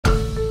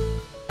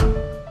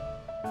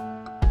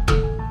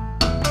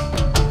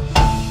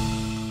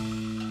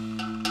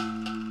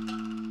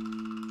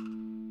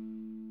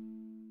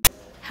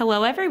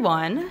Hello,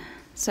 everyone.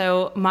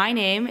 So my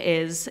name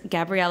is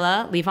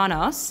Gabriella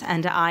Livanos,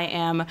 and I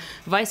am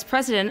Vice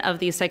President of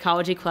the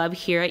Psychology Club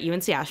here at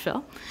UNC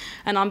Asheville.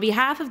 And on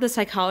behalf of the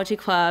Psychology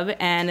Club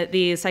and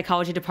the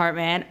Psychology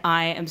Department,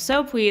 I am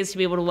so pleased to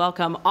be able to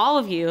welcome all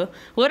of you,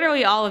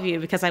 literally all of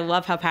you, because I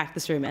love how packed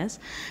this room is,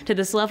 to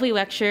this lovely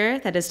lecture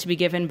that is to be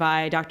given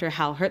by Dr.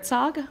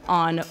 Herzog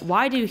on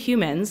why do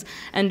humans,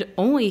 and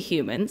only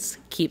humans,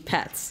 keep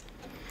pets.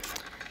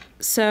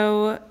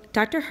 So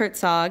Dr.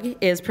 Herzog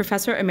is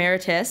Professor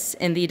Emeritus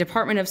in the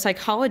Department of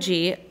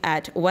Psychology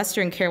at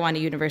Western Carolina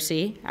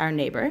University, our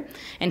neighbor,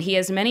 and he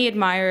has many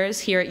admirers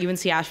here at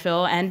UNC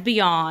Asheville and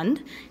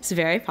beyond. He's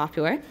very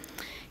popular.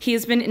 He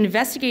has been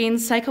investigating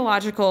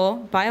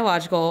psychological,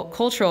 biological,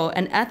 cultural,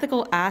 and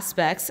ethical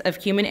aspects of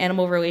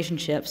human-animal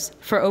relationships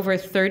for over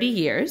 30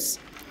 years.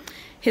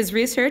 His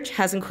research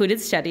has included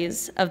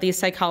studies of the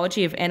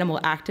psychology of animal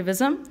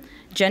activism,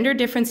 gender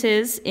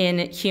differences in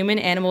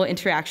human-animal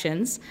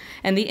interactions,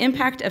 and the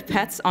impact of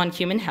pets on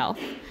human health.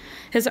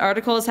 His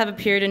articles have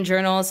appeared in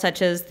journals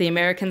such as The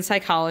American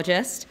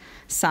Psychologist,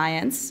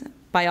 Science,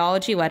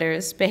 Biology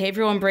Letters,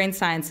 Behavioral and Brain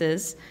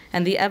Sciences,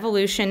 and The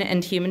Evolution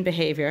and Human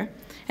Behavior.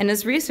 And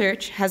his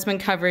research has been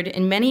covered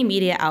in many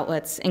media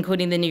outlets,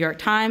 including the New York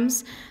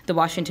Times, the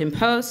Washington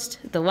Post,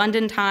 the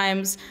London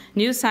Times,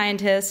 New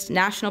Scientist,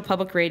 National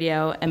Public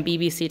Radio, and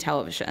BBC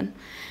Television.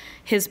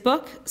 His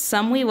book,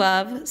 Some We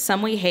Love,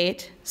 Some We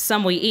Hate,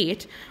 Some We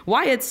Eat,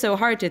 Why It's So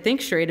Hard to Think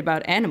Straight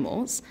About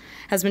Animals,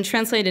 has been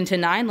translated into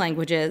 9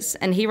 languages,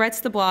 and he writes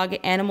the blog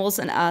Animals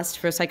and Us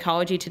for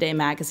Psychology Today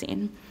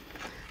magazine.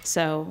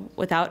 So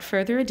without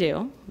further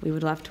ado, we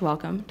would love to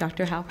welcome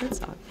Dr. Hal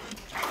Herzog.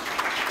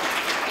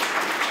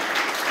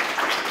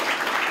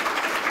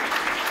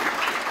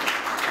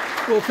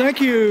 Well, thank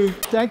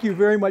you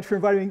very much for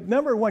inviting me.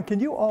 Number one,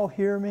 can you all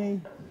hear me?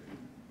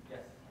 Yes.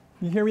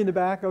 You hear me in the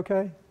back,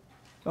 okay?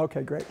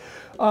 Okay, great.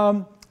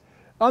 I'm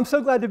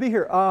so glad to be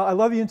here. I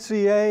love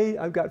UNCA.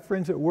 I've got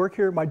friends that work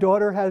here. My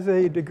daughter has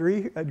a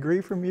degree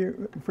from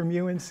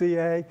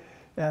UNCA,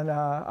 and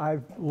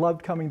I've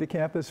loved coming to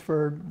campus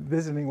for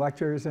visiting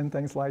lectures and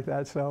things like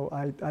that. So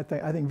I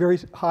think very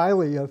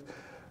highly of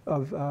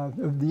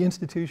the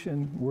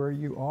institution where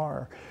you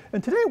are.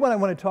 And today what I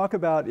want to talk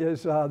about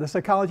is the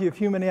psychology of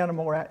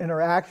human-animal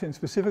interaction,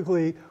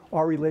 specifically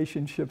our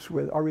relationships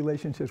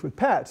with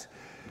pets.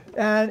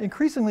 And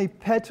increasingly,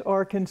 pets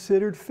are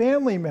considered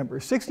family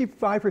members.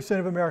 65%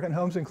 of American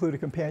homes include a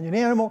companion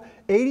animal.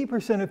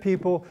 80% of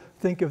people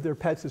think of their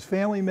pets as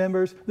family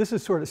members. This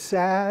is sort of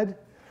sad,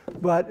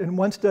 but in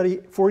one study,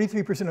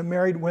 43% of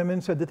married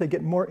women said that they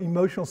get more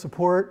emotional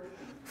support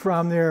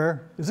from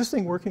their, is this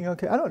thing working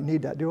okay? I don't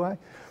need that, do I?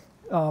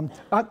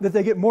 That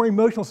they get more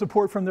emotional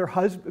support from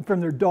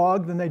their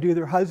dog than they do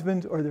their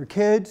husbands or their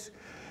kids.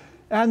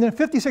 And then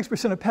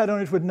 56% of pet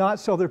owners would not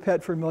sell their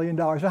pet for $1 million.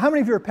 Now, how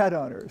many of you are pet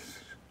owners?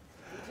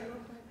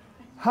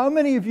 How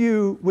many of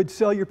you would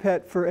sell your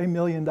pet for $1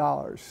 million?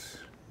 I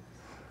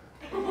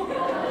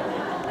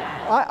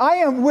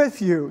am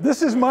with you.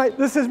 This is my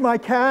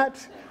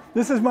cat.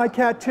 This is my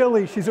cat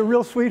Tilly. She's a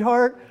real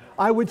sweetheart.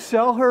 I would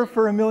sell her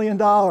for $1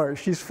 million.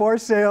 She's for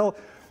sale.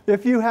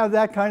 If you have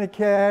that kind of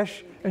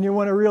cash and you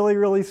want a really,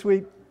 really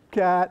sweet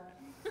cat,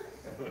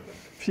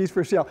 she's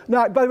for sale.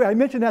 Now, by the way, I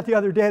mentioned that the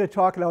other day at a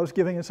talk that I was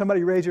giving, and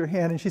somebody raised her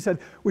hand, and she said,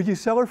 would you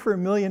sell her for $1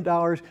 million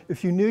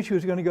if you knew she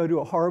was going to go to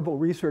a horrible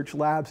research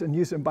labs and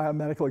use in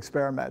biomedical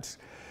experiments?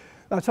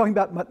 I was talking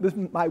about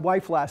my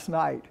wife last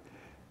night,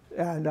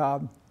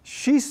 and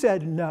she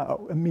said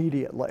no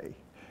immediately.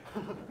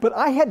 But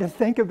I had to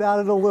think about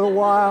it a little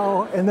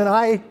while, and then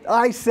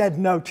I said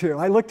no too.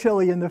 I looked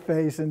Tilly in the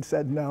face and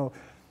said no.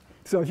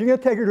 So if you're going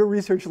to take her to a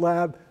research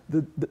lab,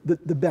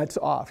 the bet's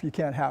off. You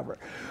can't have her.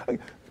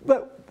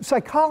 But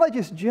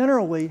psychologists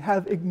generally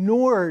have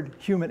ignored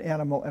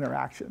human-animal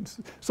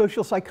interactions.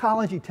 Social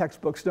psychology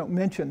textbooks don't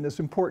mention this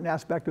important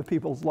aspect of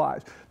people's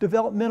lives.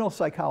 Developmental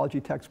psychology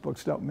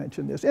textbooks don't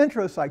mention this.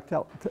 Intro-psych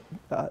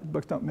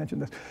books don't mention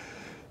this.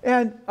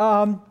 And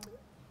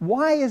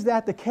why is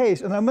that the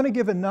case? And I'm going to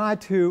give a nod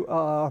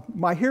to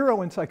my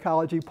hero in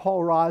psychology,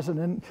 Paul Rozin.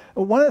 And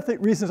one of the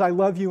reasons I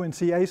love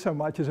UNCA so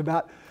much is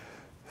about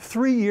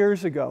 4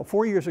 years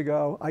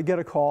ago, I get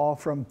a call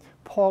from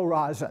Paul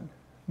Rozin,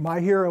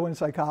 my hero in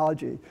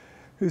psychology,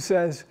 who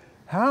says,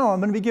 Hal, I'm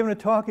going to be giving a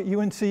talk at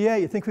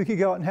UNCA. You think we could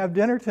go out and have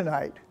dinner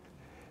tonight?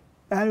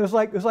 And it was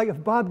like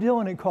if Bob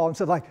Dylan had called and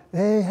said, like,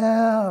 hey,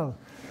 Hal,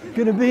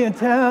 going to be in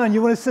town.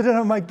 You want to sit in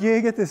on my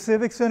gig at the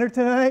Civic Center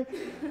tonight?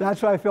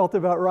 That's what I felt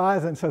about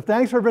Rozin. So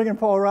thanks for bringing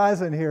Paul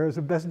Rozin here. It was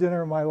the best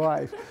dinner of my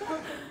life.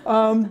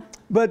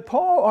 But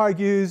Paul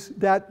argues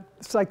that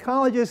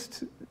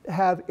psychologists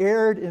have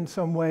erred in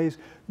some ways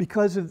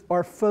because of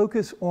our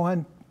focus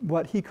on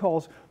what he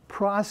calls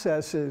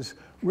processes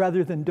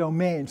rather than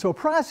domains. So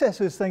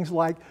processes, things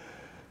like,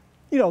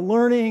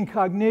 learning,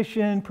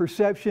 cognition,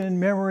 perception,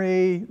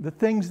 memory, the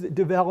things that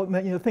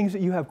development, things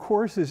that you have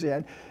courses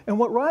in. And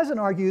what Rozin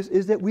argues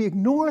is that we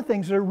ignore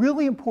things that are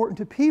really important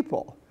to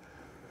people,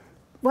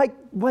 like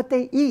what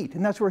they eat.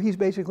 And that's where he's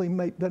basically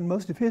done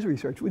most of his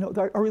research. We know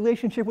our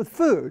relationship with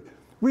food.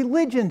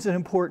 Religion's an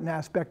important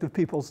aspect of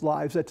people's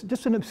lives. That's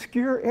just an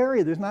obscure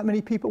area. There's not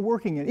many people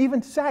working in.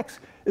 Even sex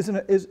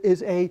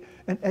is a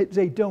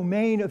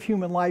domain of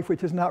human life which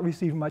has not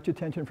received much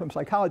attention from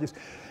psychologists.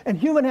 And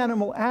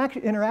human-animal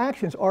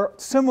interactions are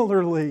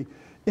similarly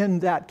in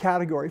that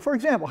category. For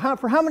example,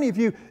 for how many of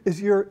you is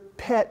your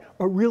pet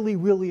a really,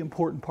 really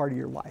important part of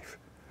your life?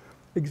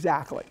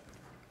 Exactly.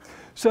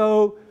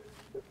 So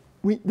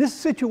this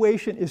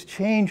situation is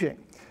changing.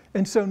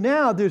 And so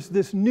now there's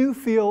this new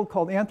field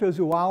called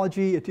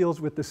anthrozoology. It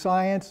deals with the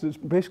science, it's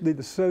basically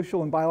the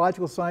social and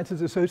biological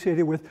sciences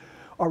associated with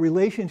our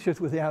relationships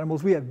with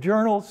animals. We have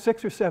journals,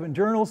 6 or 7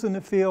 journals in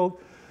the field.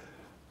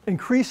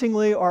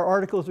 Increasingly, our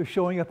articles are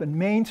showing up in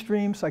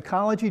mainstream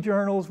psychology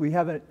journals. We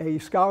have a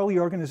scholarly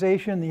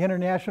organization, the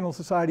International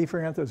Society for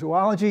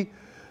Anthrozoology.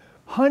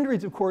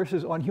 Hundreds of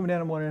courses on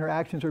human-animal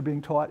interactions are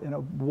being taught in a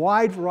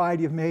wide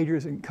variety of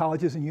majors in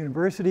colleges and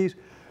universities.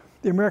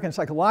 The American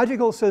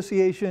Psychological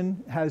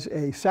Association has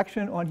a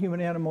section on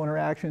human-animal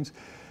interactions.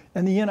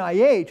 And the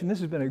NIH, and this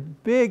has been a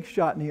big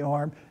shot in the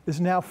arm,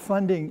 is now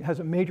has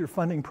a major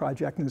funding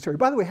project in this area.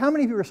 By the way, how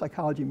many of you are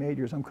psychology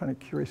majors? I'm kind of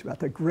curious about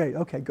that. Great,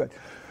 okay, good.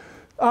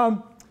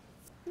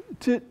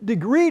 The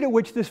degree to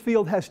which this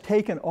field has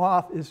taken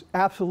off is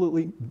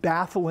absolutely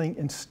baffling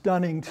and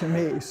stunning to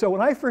me. So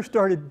when I first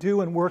started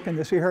doing work in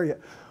this area,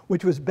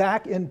 which was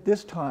back in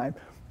this time,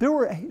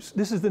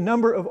 this is the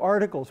number of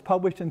articles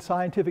published in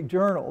scientific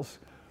journals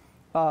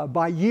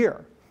by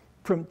year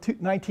from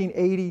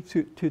 1980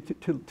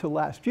 to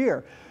last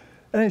year.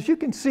 And as you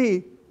can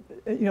see,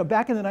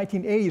 back in the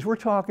 1980s, we're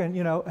talking,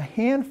 a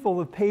handful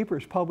of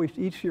papers published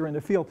each year in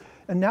the field,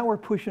 and now we're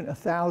pushing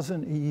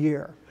 1,000 a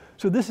year.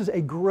 So this is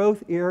a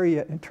growth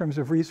area in terms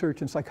of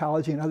research in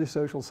psychology and other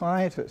social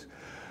sciences.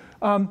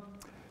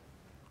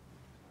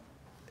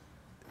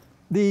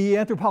 The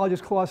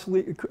anthropologist Claude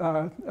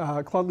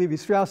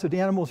Lévi-Strauss said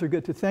animals are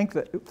good to think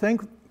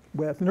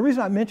with. And the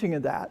reason I'm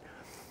mentioning that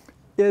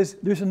is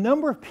there's a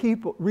number of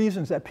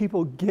reasons that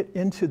people get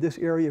into this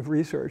area of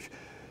research.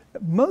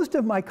 Most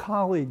of my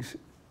colleagues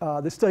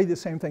that study the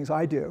same things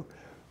I do,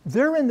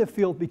 they're in the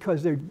field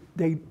because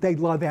they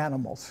love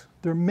animals.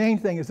 Their main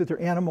thing is that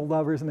they're animal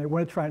lovers and they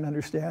want to try and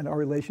understand our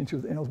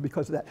relationship with animals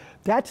because of that.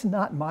 That's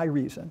not my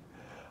reason.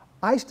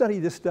 I study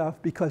this stuff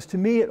because to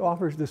me it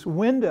offers this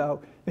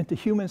window into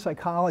human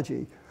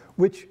psychology,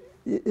 which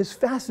is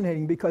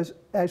fascinating because,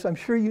 as I'm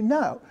sure you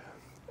know,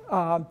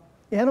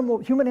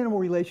 human-animal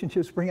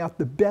relationships bring out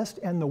the best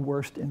and the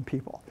worst in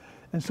people.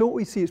 And so what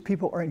we see is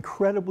people are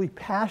incredibly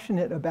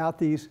passionate about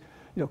these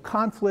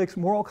conflicts,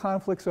 moral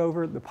conflicts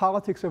over the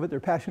politics of it. They're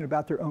passionate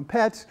about their own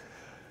pets.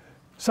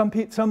 Some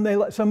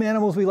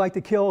animals we like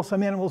to kill,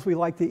 some animals we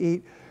like to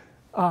eat.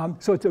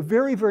 So it's a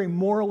very, very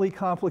morally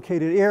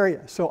complicated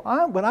area. So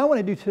what I want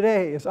to do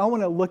today is I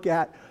want to look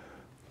at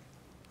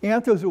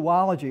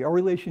anthrozoology, our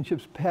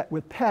relationships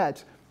with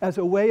pets, as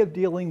a way of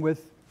dealing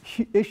with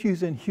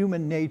issues in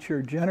human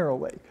nature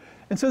generally.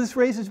 And so this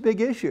raises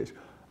big issues.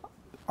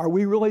 Are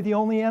we really the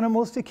only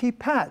animals to keep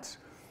pets?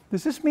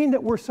 Does this mean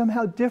that we're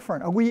somehow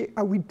different? Are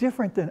we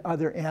different than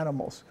other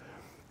animals?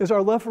 Is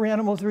our love for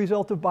animals the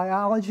result of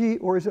biology,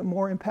 or is it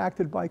more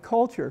impacted by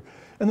culture?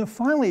 And then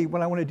finally,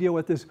 what I want to deal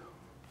with is,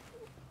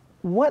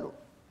 what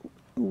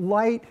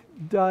light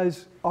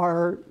does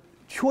our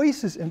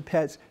choices in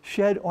pets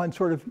shed on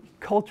sort of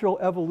cultural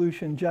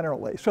evolution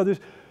generally? So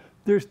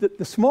there's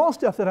the small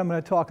stuff that I'm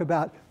going to talk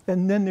about,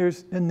 and then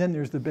there's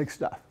the big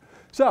stuff.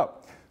 So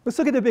let's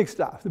look at the big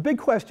stuff. The big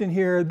question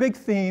here, the big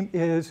theme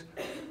is,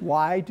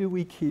 why do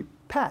we keep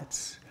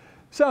pets?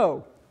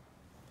 So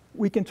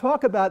we can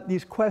talk about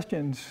these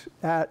questions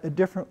at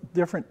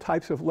different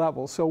types of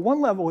levels. So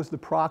one level is the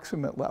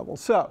proximate level.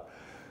 So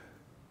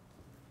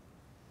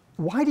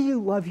why do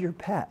you love your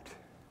pet?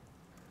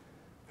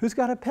 Who's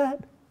got a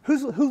pet?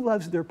 Who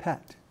loves their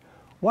pet?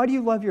 Why do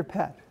you love your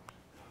pet?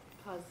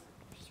 Because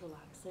she's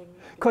relaxing.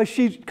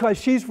 Because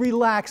she's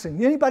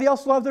relaxing. Anybody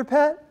else love their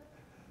pet?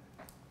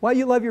 Why do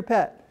you love your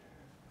pet?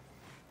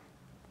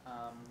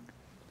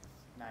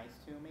 Nice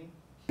to me.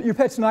 Your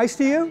pet's nice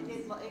to you?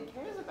 It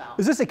cares about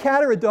me. Is this a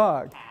cat or a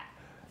dog? Cat.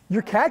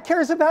 Your cat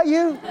cares about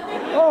you?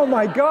 Oh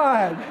my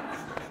God.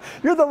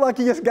 You're the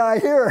luckiest guy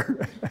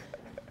here.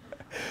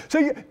 So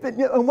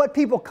and what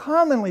people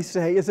commonly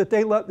say is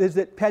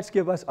that pets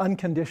give us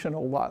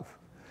unconditional love.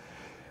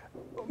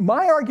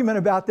 My argument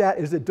about that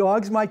is that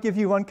dogs might give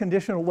you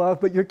unconditional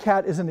love, but your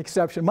cat is an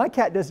exception. My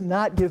cat does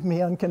not give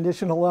me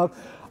unconditional love.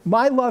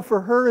 My love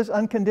for her is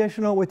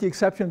unconditional, with the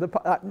exception of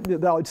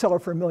that I would sell her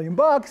for $1 million.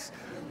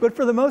 But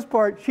for the most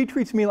part, she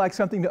treats me like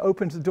something that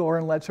opens the door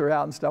and lets her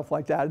out and stuff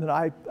like that. And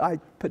I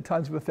put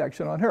tons of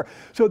affection on her.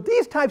 So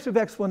these types of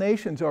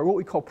explanations are what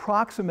we call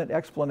proximate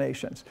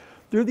explanations.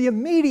 They're the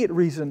immediate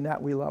reason that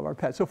we love our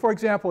pets. So for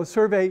example,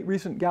 a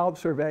recent Gallup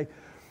survey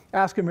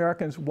asked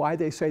Americans why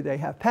they say they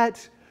have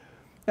pets.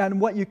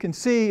 And what you can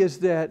see is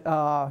that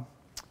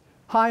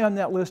high on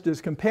that list is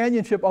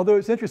companionship, although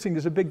it's interesting,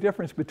 there's a big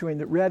difference between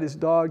that red is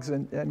dogs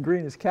and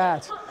green is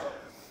cats.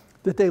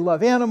 that they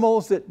love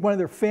animals, that one of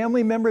their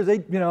family members,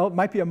 it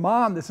might be a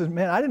mom that says,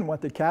 man, I didn't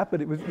want the cat,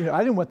 but it was, I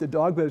didn't want the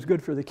dog, but it was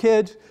good for the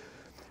kids.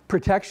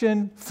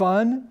 Protection,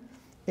 fun,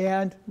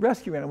 and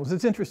rescue animals.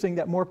 It's interesting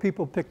that more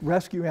people pick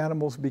rescue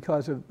animals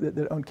because of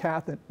that own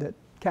cats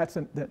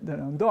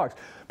than own dogs.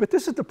 But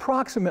this is the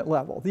proximate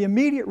level, the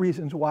immediate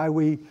reasons why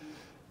we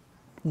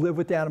live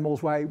with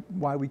animals, why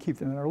we keep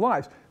them in our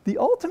lives. The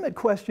ultimate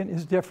question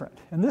is different,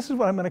 and this is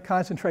what I'm going to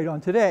concentrate on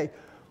today.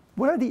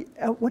 What are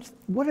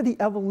the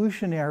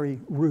evolutionary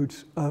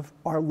roots of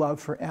our love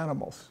for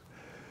animals?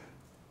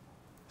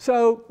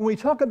 So when we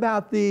talk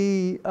about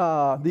the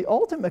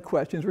ultimate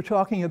questions, we're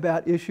talking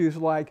about issues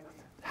like,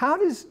 how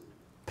does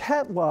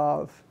pet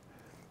love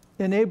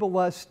enable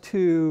us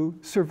to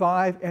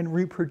survive and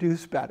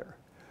reproduce better?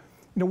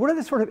 What are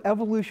the sort of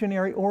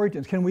evolutionary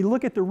origins? Can we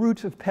look at the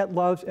roots of pet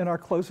loves in our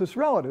closest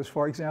relatives,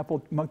 for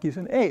example, monkeys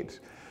and apes?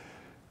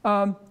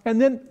 And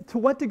then to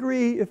what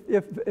degree,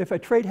 if a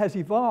trait has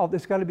evolved,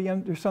 it's got to be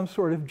under some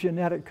sort of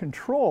genetic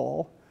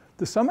control,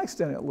 to some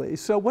extent at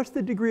least. So what's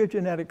the degree of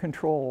genetic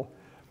control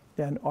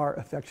in our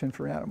affection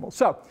for animals?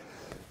 So,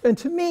 and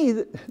to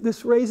me,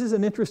 this raises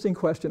an interesting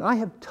question. I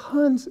have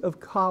tons of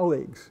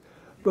colleagues,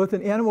 both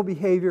in animal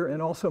behavior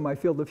and also my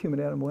field of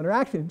human-animal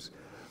interactions,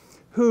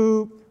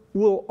 who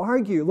will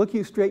argue, look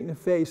you straight in the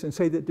face and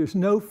say that there's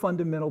no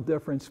fundamental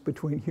difference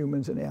between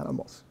humans and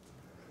animals.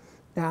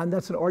 And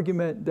that's an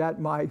argument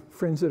that my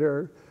friends that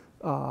are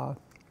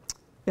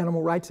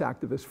animal rights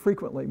activists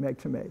frequently make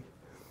to me.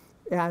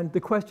 And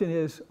the question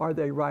is, are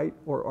they right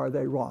or are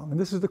they wrong? And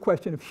this is the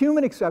question of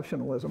human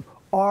exceptionalism.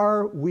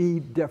 Are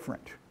we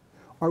different?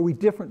 Are we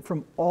different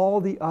from all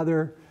the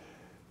other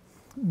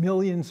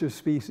millions of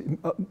species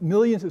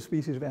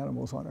of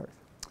animals on Earth?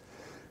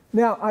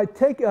 Now, I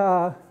take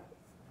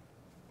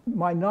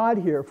my nod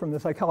here from the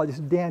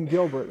psychologist Dan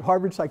Gilbert,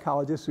 Harvard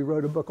psychologist who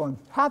wrote a book on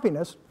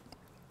happiness.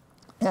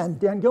 And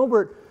Dan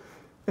Gilbert,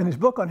 in his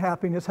book on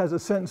happiness, has a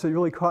sentence that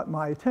really caught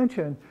my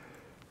attention.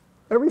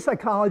 Every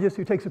psychologist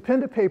who takes a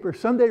pen to paper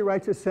someday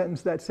writes a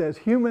sentence that says,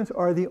 humans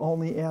are the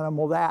only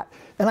animal that.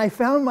 And I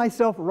found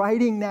myself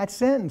writing that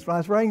sentence. When I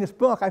was writing this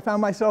book, I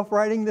found myself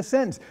writing the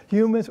sentence,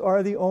 humans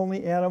are the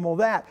only animal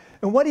that.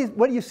 And what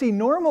you see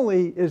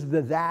normally is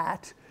the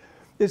that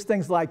is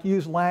things like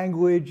use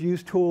language,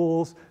 use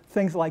tools,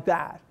 things like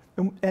that.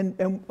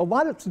 And a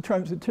lot of the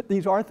terms,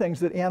 these are things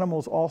that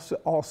animals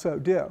also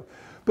do.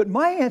 But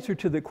my answer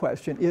to the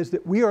question is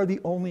that we are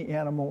the only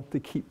animal to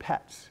keep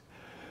pets.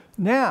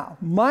 Now,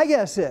 my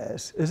guess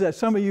is that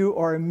some of you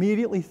are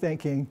immediately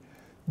thinking,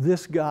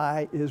 this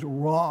guy is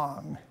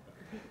wrong.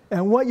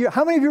 And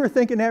how many of you are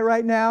thinking that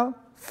right now?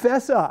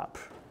 Fess up.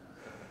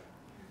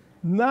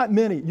 Not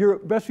many. The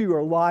rest of you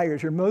are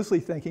liars. You're mostly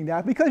thinking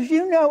that because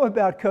you know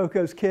about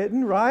Coco's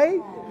kitten, right?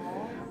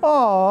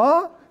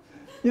 Aww.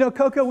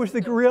 Coco was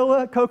the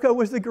gorilla. Coco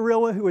was the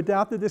gorilla who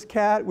adopted this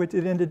cat, which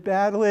it ended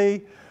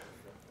badly.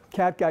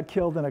 Cat got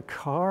killed in a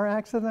car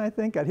accident, I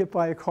think, got hit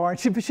by a car.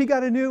 And she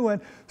got a new one.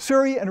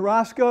 Suri and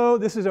Roscoe,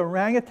 this is an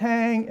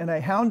orangutan and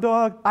a hound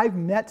dog. I've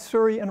met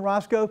Suri and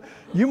Roscoe.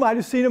 You might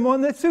have seen them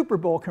on the Super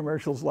Bowl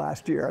commercials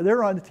last year.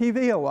 They're on the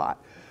TV a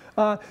lot.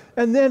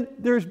 And then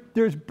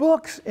there's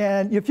books,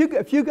 and if you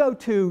go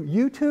to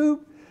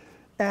YouTube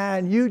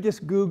and you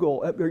just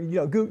Google, or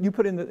you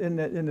put in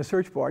the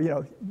search bar,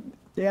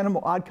 the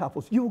animal odd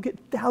couples, you will get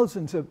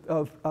thousands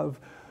of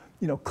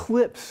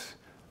clips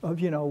of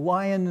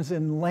lions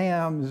and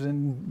lambs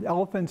and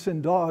elephants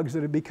and dogs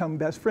that have become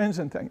best friends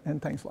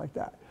and things like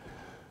that.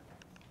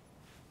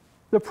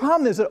 The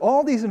problem is that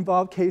all these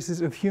involve cases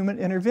of human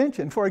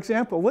intervention. For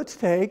example, let's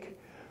take,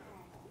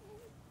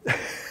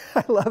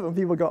 I love when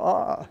people go,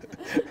 ah.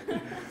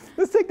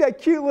 Let's take that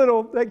cute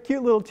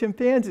little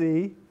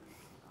chimpanzee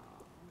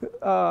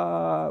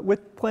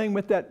playing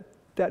with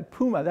that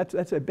puma.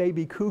 That's a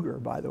baby cougar,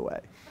 by the way.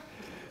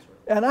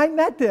 And I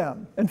met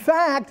them. In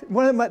fact,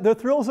 one of the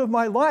thrills of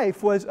my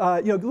life was,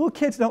 little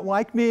kids don't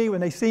like me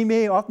when they see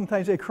me.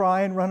 Oftentimes they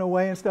cry and run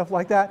away and stuff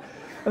like that.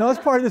 And I was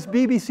part of this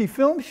BBC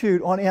film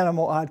shoot on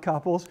animal odd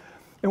couples.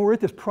 And we're at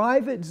this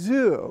private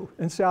zoo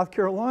in South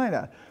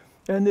Carolina.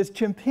 And this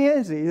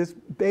chimpanzee, this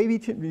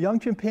young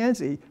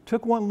chimpanzee,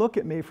 took one look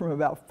at me from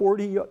about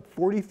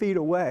 40 feet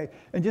away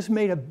and just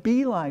made a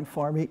beeline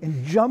for me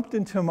and jumped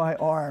into my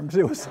arms.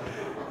 It was...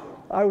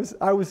 I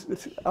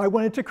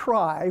wanted to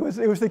cry. It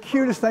was the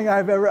cutest thing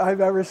I've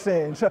ever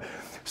seen.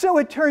 So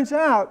it turns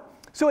out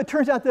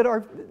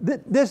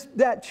that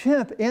that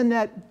chimp and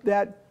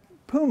that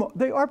puma,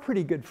 they are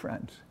pretty good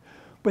friends.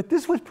 But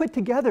this was put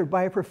together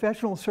by a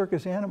professional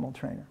circus animal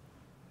trainer.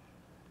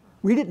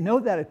 We didn't know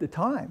that at the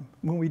time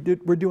when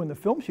we're doing the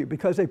film shoot,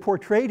 because they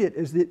portrayed it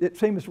as the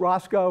same as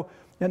Roscoe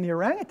and the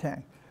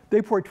orangutan.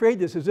 They portrayed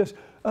this as this,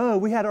 oh,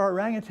 we had our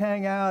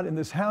orangutan out and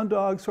this hound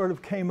dog sort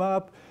of came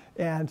up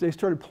and they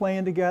started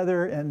playing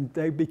together and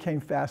they became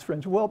fast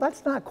friends. Well,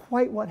 that's not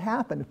quite what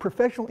happened. A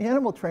professional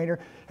animal trainer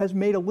has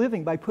made a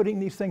living by putting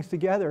these things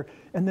together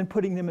and then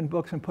putting them in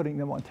books and putting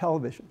them on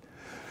television.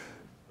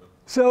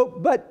 So,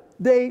 but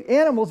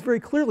animals very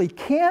clearly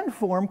can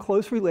form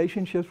close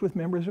relationships with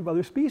members of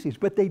other species,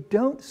 but they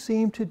don't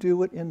seem to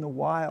do it in the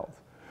wild.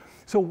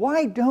 So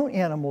why don't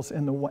animals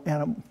in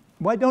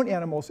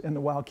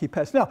the wild keep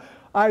pets? Now,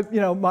 I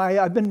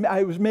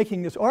was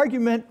making this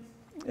argument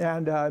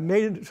and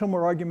made a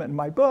similar argument in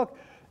my book,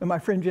 and my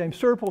friend James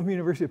Serpell from the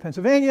University of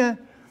Pennsylvania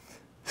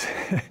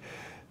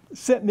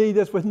sent me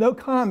this with no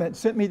comment,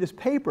 sent me this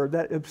paper,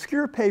 that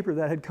obscure paper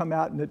that had come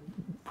out in the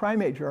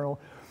Primate Journal,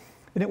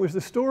 and it was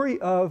the story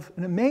of,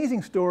 an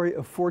amazing story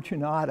of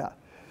Fortunata.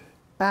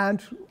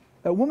 And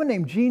a woman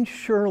named Jean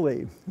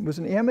Shirley was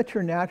an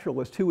amateur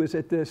naturalist who was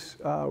at this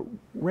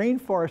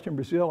rainforest in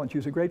Brazil, and she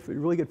was a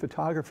really good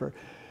photographer.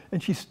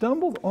 And she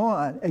stumbled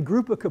on a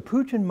group of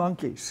capuchin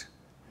monkeys,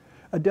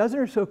 a dozen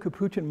or so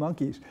capuchin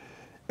monkeys,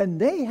 and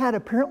they had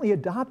apparently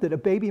adopted a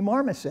baby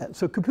marmoset.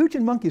 So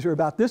capuchin monkeys are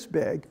about this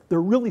big.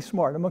 They're really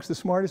smart, amongst the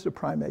smartest of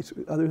primates,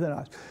 other than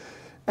us.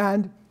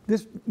 And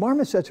these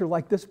marmosets are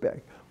like this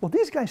big. Well,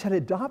 these guys had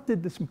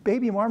adopted this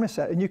baby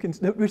marmoset, and you can,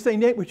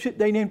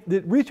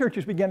 the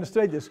researchers began to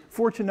study this.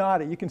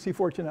 Fortunata, you can see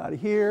Fortunata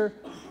here.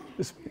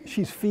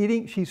 She's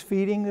feeding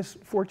this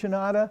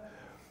Fortunata.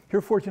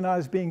 Here Fortunata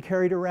is being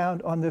carried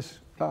around on this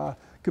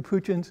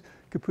capuchin's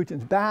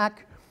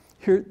back.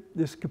 Here,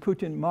 this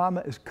capuchin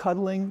mama is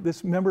cuddling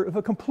this member of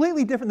a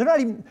completely different,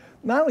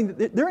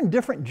 they're in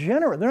different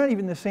genera, they're not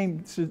even the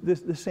same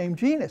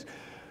genus.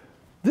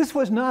 This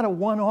was not a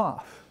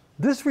one-off.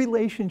 This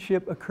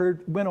relationship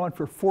went on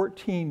for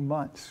 14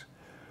 months.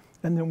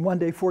 And then one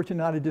day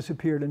Fortunata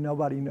disappeared and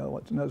nobody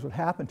knows what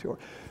happened to her.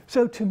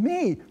 So to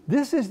me,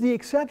 this is the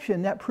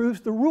exception that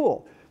proves the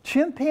rule.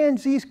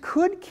 Chimpanzees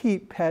could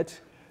keep pets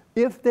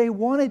if they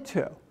wanted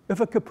to. If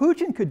a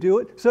capuchin could do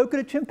it, so could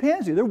a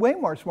chimpanzee. They're way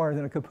more smarter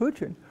than a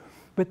capuchin,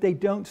 but they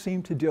don't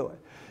seem to do it.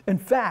 In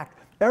fact,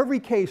 every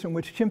case in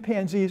which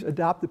chimpanzees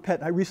adopt a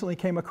pet, I recently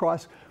came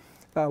across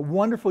a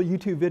wonderful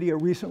YouTube video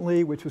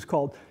recently, which was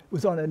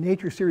on a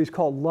nature series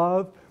called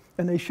Love,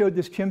 and they showed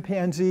this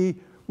chimpanzee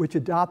which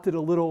adopted a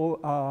little,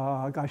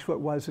 gosh, what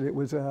was it? It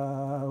was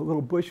a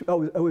little bush,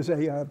 it was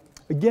a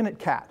guinea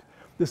cat,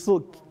 this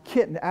little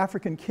kitten,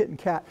 African kitten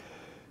cat,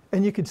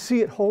 and you could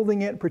see it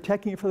holding it,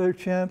 protecting it for their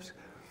chimps.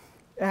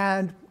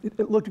 And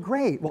it looked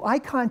great. Well, I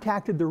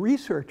contacted the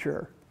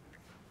researcher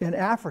in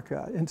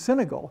Africa, in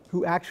Senegal,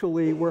 who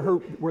actually,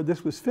 where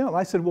this was filmed.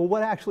 I said, well,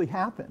 what actually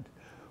happened?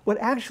 What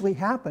actually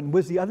happened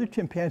was the other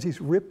chimpanzees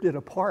ripped it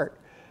apart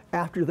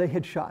after they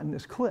had shot in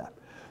this clip.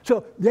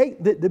 So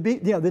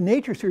the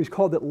nature series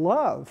called it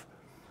Love,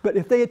 but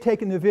if they had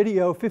taken the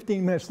video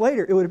 15 minutes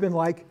later, it would have been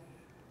like,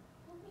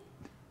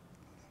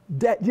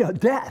 death.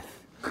 Death.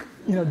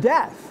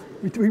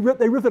 They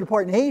ripped it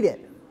apart and ate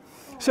it.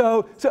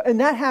 And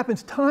that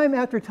happens time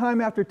after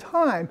time after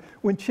time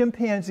when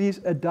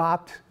chimpanzees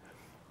adopt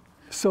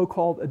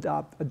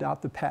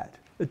a pet.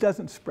 It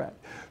doesn't spread.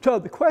 So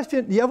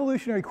the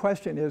evolutionary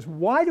question is,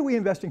 why do we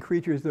invest in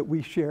creatures that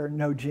we share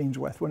no genes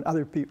with when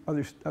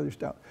others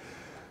don't?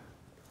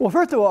 Well,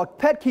 first of all,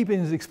 pet keeping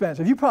is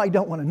expensive. You probably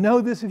don't want to know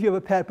this if you have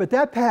a pet, but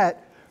that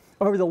pet,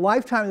 over the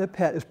lifetime of the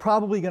pet, is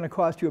probably going to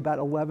cost you about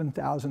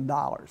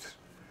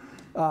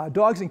 $11,000.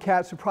 Dogs and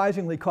cats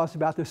surprisingly cost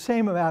about the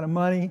same amount of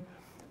money.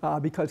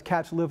 Because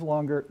cats live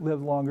longer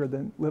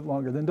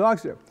than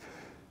dogs do.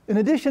 In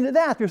addition to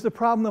that, there's the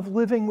problem of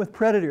living with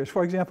predators.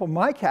 For example,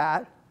 my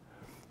cat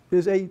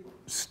is a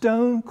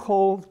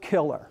stone-cold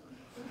killer.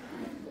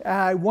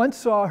 I once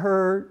saw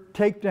her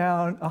take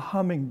down a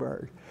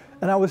hummingbird,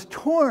 and I was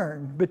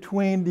torn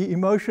between the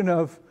emotion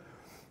of,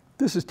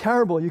 this is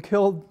terrible, you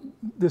killed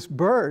this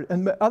bird,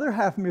 and the other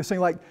half of me was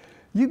saying, like,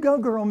 you go,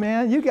 girl,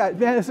 man,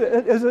 it's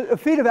a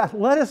feat of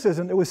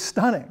athleticism that was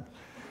stunning.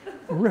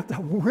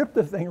 Ripped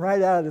the thing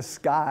right out of the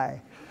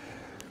sky.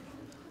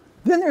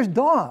 Then there's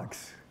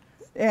dogs.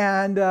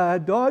 And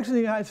dogs in the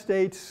United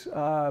States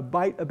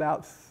bite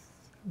about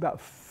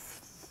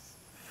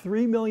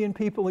 3 million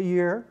people a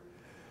year.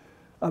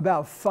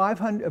 About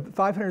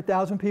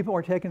 500,000 people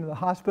are taken to the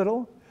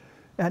hospital.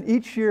 And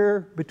each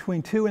year,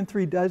 between 2 and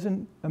 3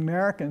 dozen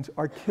Americans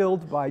are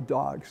killed by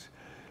dogs.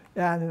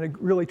 And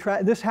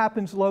this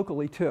happens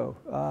locally, too.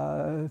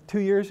 2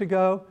 years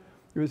ago,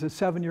 there was a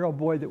 7-year-old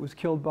boy that was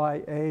killed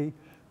by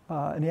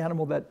an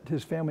animal that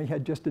his family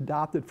had just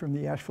adopted from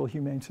the Asheville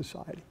Humane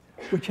Society,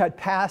 which had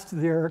passed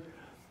their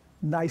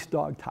nice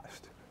dog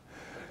test.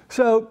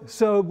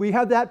 So we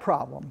have that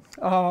problem.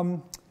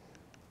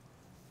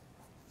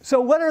 So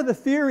what are the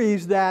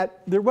theories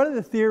that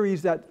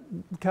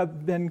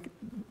have been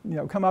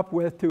come up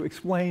with to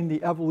explain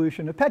the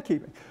evolution of pet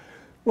keeping?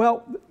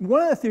 Well,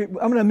 one of the theories,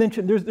 I'm going to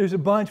mention, there's a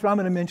bunch, but I'm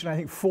going to mention, I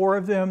think, 4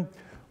 of them.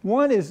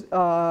 One is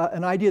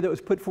an idea that was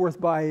put forth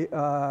by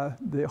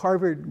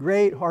the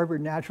great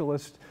Harvard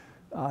naturalist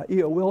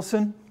E.O.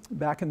 Wilson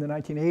back in the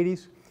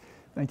 1980s.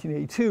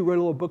 1982, wrote a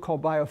little book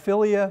called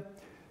Biophilia.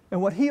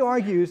 And what he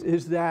argues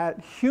is that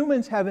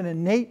humans have an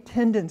innate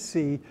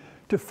tendency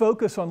to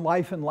focus on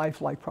life and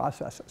lifelike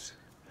processes.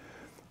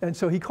 And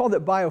so he called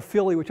it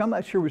biophilia, which I'm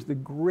not sure was the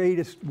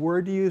greatest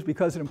word to use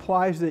because it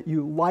implies that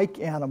you like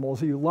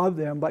animals, you love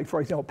them. Like, for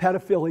example,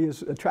 pedophilia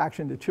is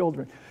attraction to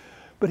children.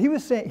 But he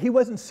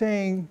wasn't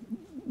saying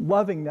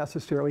loving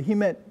necessarily. He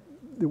meant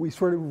that we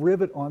sort of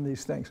rivet on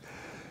these things.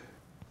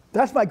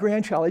 That's my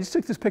grandchild. I just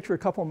took this picture a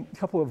couple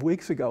of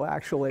weeks ago,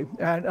 actually.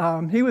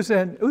 And it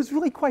was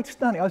really quite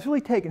stunning. I was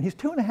really taken. He's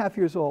 2.5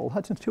 years old.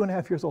 Hudson's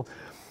 2.5 years old.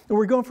 And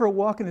we're going for a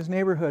walk in his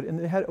neighborhood, and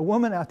they had a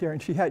woman out there,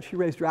 and she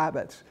raised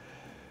rabbits.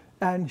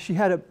 And she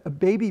had a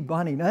baby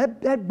bunny. Now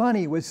that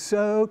bunny was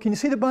so, can you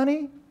see the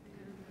bunny?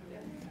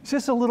 It's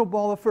just a little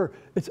ball of fur.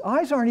 Its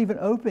eyes aren't even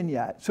open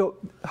yet. So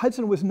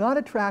Hudson was not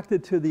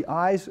attracted to the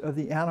eyes of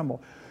the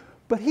animal.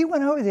 But he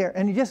went over there,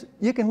 and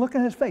you can look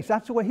at his face.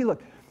 That's the way he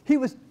looked.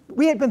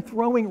 We had been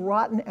throwing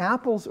rotten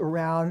apples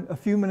around a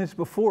few minutes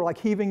before, like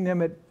heaving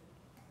them at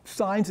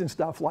signs and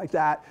stuff like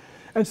that.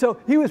 And so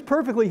he was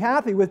perfectly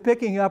happy with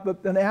picking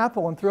up an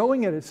apple and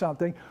throwing it at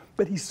something,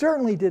 but he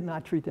certainly did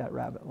not treat that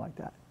rabbit like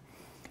that.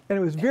 And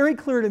it was very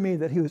clear to me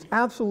that he was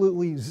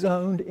absolutely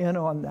zoned in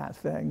on that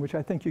thing, which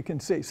I think you can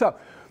see. So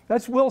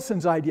that's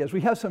Wilson's ideas.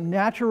 We have some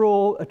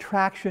natural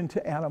attraction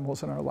to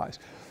animals in our lives.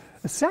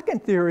 The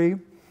second theory,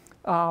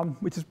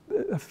 which is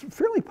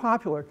fairly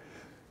popular,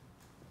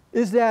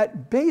 is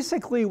that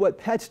basically what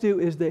pets do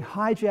is they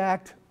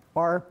hijacked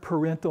our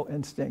parental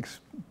instincts,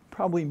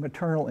 probably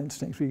maternal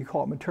instincts, we could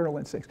call it maternal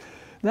instincts.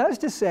 That is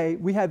to say,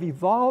 we have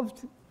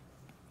evolved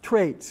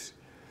traits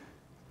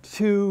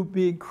to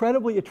be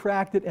incredibly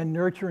attracted and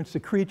nurturant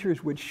to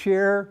creatures which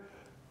share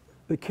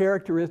the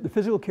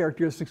physical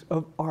characteristics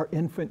of our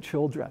infant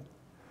children.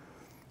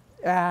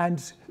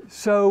 And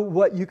so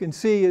what you can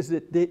see is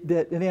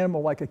that an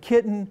animal like a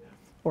kitten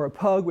or a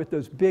pug with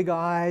those big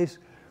eyes,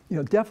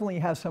 definitely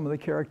has some of the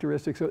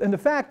characteristics. And the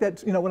fact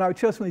that, when I would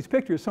show some of these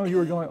pictures, some of you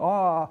were going,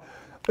 oh,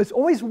 it's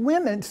always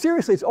women.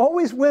 Seriously, it's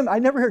always women. I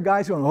never hear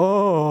guys going,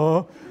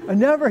 oh. I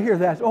never hear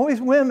that. It's always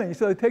women. You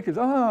saw the pictures,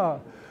 oh.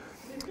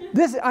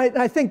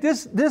 I think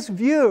this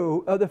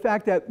view of the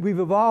fact that we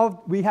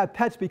have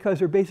pets because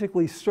they're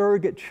basically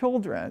surrogate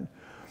children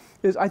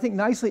is, I think,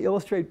 nicely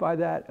illustrated by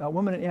that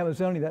woman in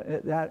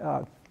Amazonia,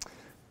 that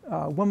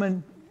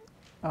woman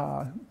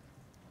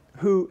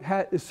who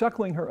is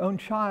suckling her own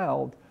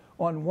child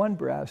on one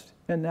breast,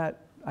 and I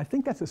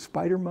think that's a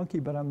spider monkey,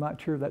 but I'm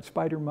not sure, that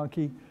spider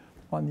monkey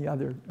on the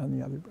other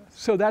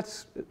breast. So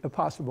that's a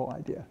possible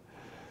idea.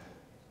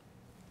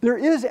 There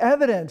is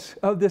evidence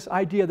of this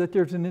idea that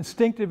there's an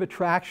instinctive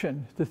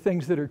attraction to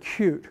things that are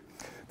cute.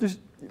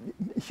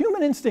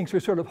 Human instincts are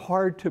sort of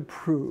hard to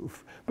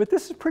prove, but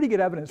this is pretty good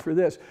evidence for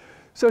this.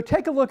 So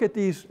take a look at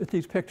these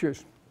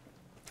pictures.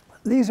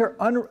 These are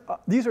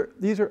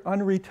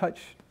unretouched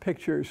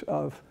pictures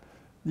of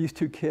these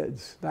two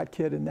kids, that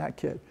kid and that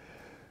kid.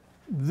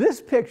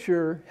 This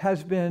picture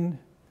has been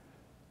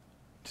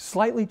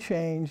slightly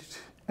changed,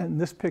 and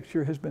this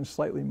picture has been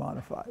slightly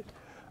modified.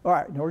 All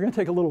right, now we're going to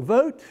take a little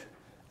vote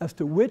as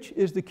to which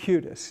is the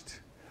cutest,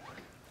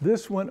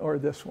 this one or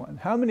this one.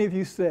 How many of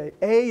you say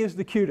A is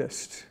the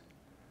cutest?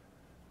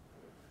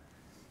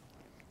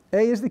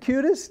 A is the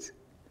cutest?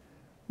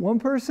 One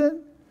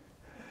person?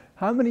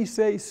 How many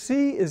say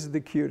C is the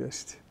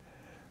cutest?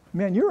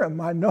 Man, you're a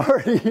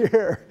minority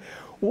here.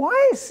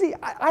 Why is C?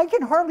 I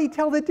can hardly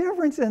tell the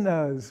difference in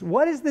those.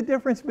 What is the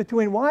difference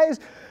between, why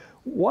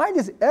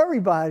does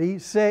everybody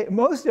say,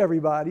 most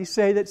everybody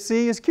say that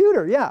C is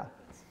cuter? Yeah.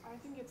 I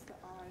think it's the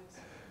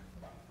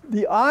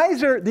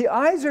eyes. The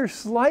eyes are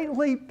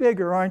slightly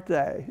bigger, aren't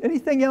they?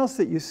 Anything else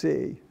that you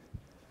see?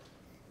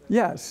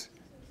 Yes.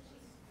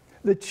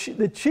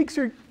 The cheeks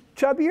are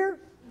chubbier?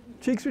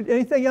 Cheeks are,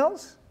 anything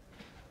else?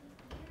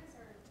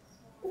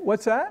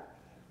 What's that?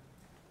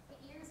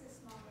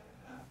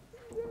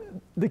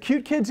 The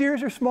cute kids'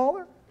 ears are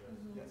smaller?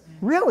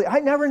 Really? I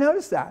never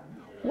noticed that.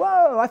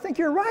 Whoa, I think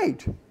you're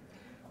right.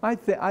 I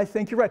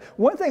think you're right.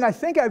 One thing I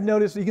think I've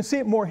noticed, you can see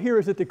it more here,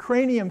 is that the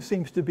cranium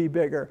seems to be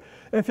bigger.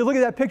 And if you look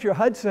at that picture of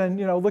Hudson,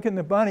 looking at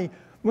the bunny,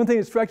 one thing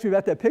that strikes me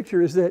about that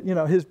picture is that,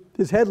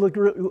 his head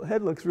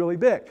looks really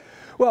big.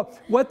 Well,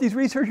 what these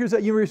researchers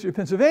at University of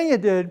Pennsylvania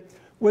did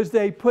was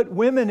they put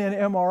women in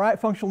MRI,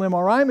 functional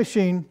MRI,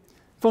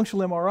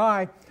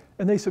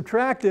 and they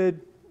subtracted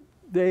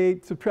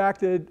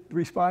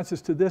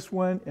responses to this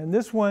one and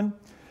this one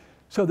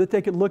so that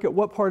they could look at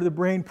what part of the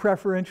brain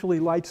preferentially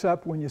lights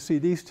up when you see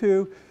these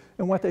two.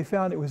 And what they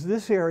found, it was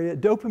this area,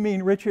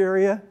 dopamine-rich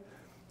area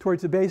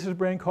towards the base of the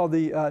brain called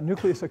the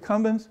nucleus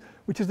accumbens,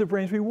 which is the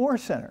brain's reward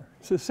center.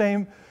 It's the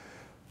same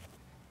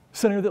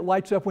center that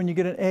lights up when you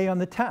get an A on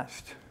the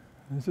test.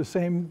 It's the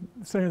same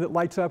center that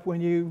lights up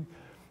when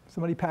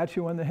somebody pats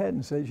you on the head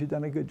and says you've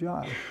done a good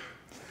job.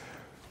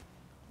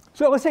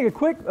 So let's take a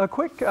quick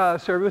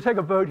survey. We'll take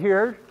a vote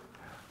here.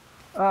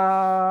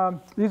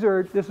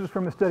 This is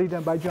from a study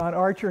done by John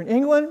Archer in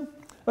England.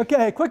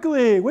 Okay,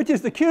 quickly, which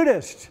is the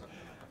cutest?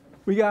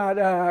 We got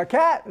a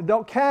cat,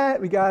 adult cat.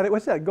 We got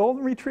what's that?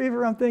 Golden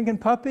retriever, I'm thinking,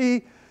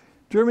 puppy,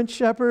 German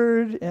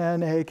shepherd,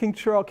 and a King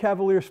Charles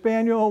Cavalier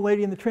Spaniel,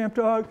 Lady and the Tramp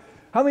Dog.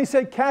 How many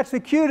say cat's the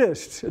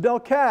cutest?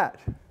 Adult cat.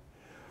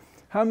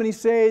 How many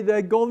say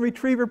the golden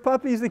retriever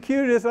puppy is the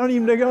cutest? I don't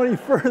even go any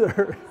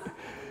further.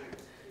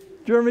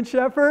 German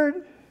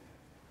shepherd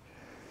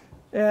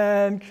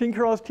and King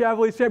Charles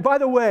Cavalier. By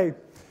the way,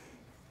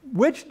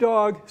 which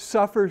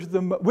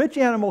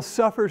animal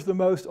suffers the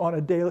most on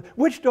a daily,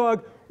 which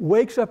dog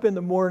wakes up in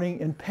the morning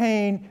in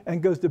pain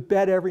and goes to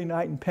bed every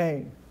night in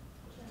pain?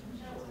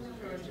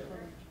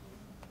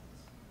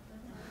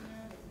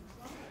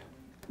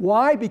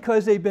 Why?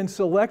 Because they've been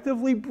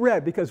selectively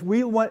bred, because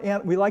we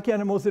like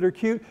animals that are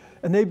cute,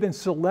 and they've been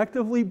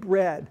selectively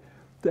bred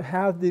to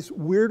have this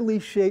weirdly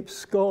shaped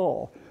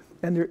skull.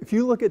 And if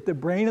you look at the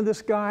brain of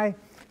this guy,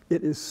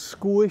 it is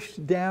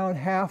squished down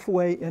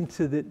halfway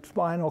into the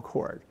spinal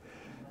cord.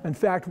 In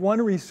fact,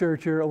 one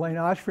researcher, Elaine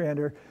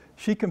Ostrander,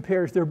 she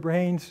compares their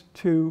brains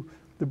to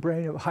the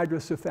brain of a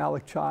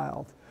hydrocephalic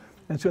child.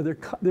 And so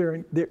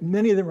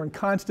many of them are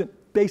in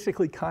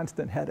basically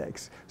constant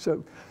headaches.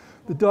 So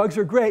the dogs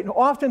are great. And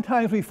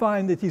oftentimes we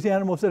find that these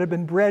animals that have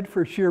been bred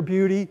for sheer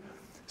beauty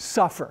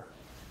suffer.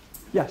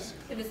 Yes?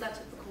 And is that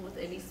typical with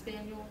any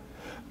spaniel?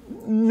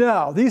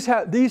 No,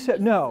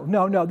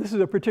 no, this is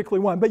a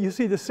particular one. But you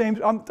see the same,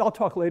 I'll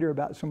talk later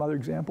about some other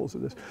examples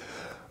of this.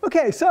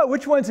 Okay, so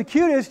which one's the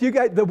cutest? You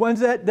got the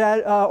ones that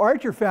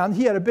Archer found.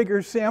 He had a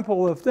bigger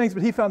sample of things,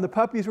 but he found the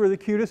puppies were the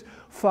cutest,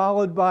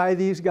 followed by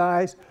these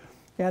guys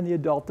and the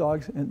adult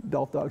dogs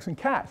and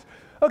cats.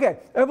 Okay,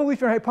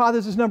 evolutionary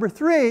hypothesis number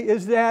 3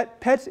 is that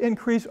pets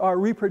increase our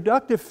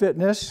reproductive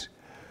fitness.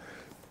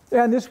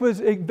 And this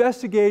was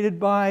investigated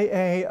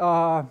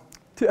by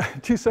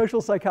two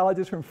social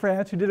psychologists from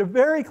France who did a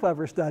very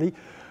clever study.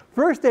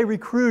 First, they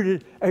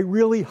recruited a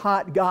really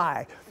hot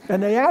guy.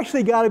 And they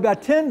actually got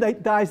about 10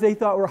 guys they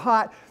thought were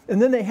hot.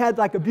 And then they had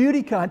like a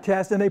beauty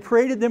contest, and they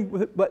paraded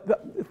them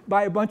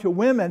by a bunch of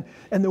women.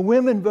 And the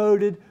women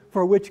voted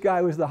for which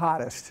guy was the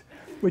hottest,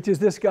 which is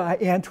this guy,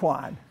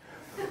 Antoine.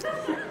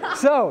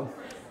 So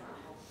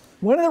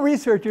one of the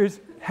researchers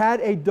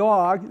had a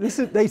dog.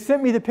 They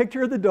sent me the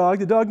picture of the dog.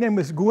 The dog name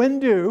was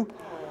Gwendu.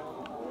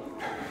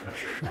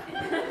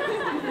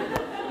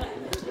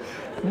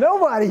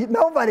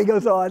 Nobody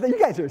goes on. You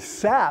guys are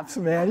saps,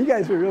 man. You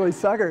guys are really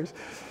suckers.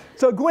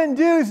 So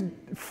Gwendu's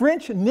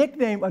French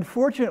nickname,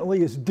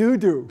 unfortunately, is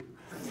Doo-Doo.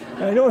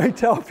 And I don't really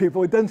tell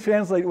people. It doesn't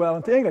translate well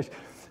into English.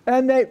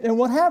 And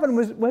what happened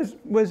was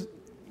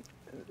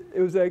it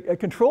was a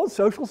controlled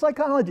social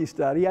psychology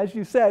study, as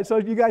you said. So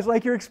you guys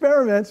like your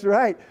experiments,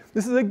 right?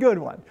 This is a good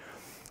one.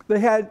 They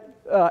had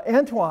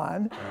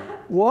Antoine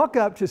walk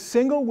up to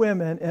single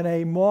women in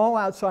a mall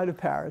outside of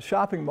Paris,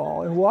 shopping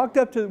mall, and walked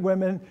up to the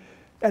women,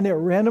 and they were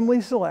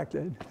randomly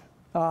selected,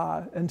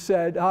 and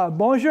said,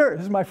 bonjour,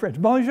 this is my French,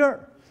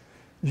 bonjour,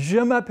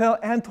 je m'appelle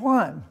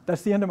Antoine.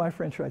 That's the end of my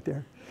French right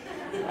there.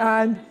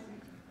 And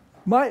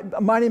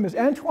my name is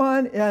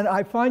Antoine, and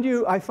I find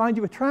you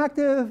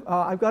attractive.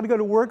 I've got to go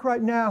to work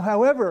right now.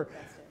 However,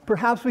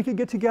 perhaps we could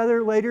get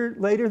together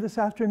later this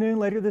afternoon,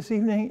 later this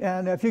evening,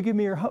 and if you give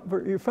me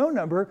your phone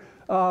number,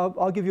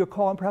 I'll give you a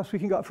call, and perhaps we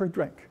can go out for a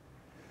drink.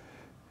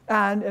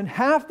 And in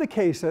half the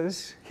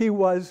cases, he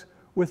was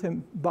with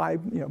him by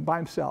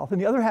himself. In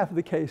the other half of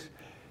the case,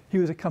 he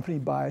was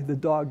accompanied by the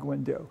dog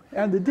Gwendu.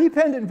 And the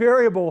dependent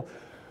variable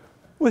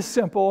was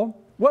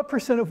simple. What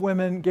 % of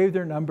women gave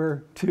their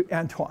number to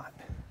Antoine?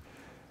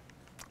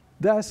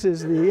 This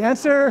is the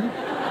answer.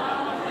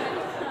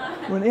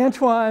 When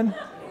Antoine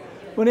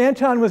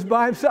was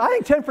by himself, I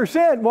think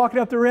 10% walking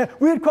up the ramp.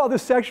 We would call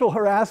this sexual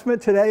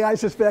harassment today. I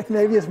suspect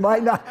maybe it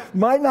might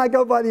not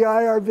go by the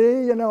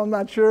IRB. I'm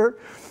not sure.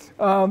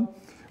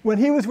 When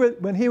he was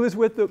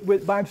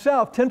by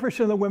himself, 10%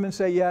 of the women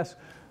say yes.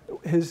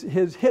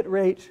 His hit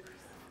rate,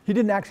 he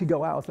didn't actually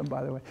go out with them,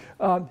 by the way.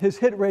 His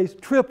hit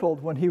rate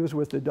tripled when he was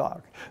with the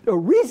dog. A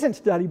recent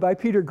study by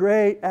Peter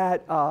Gray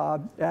at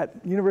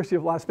University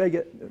of Las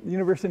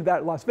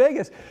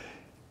Vegas,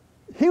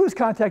 he was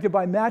contacted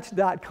by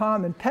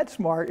Match.com and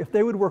PetSmart if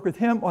they would work with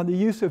him on the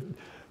use of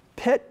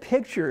pet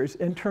pictures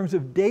in terms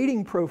of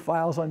dating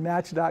profiles on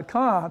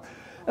Match.com.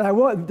 And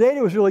the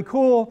data was really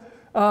cool.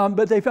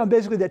 But they found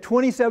basically that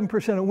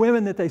 27% of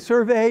women that they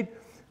surveyed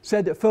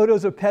said that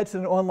photos of pets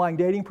in an online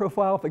dating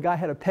profile, if a guy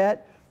had a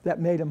pet, that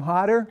made him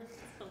hotter.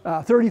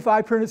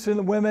 35% of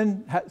the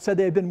women said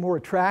they had been more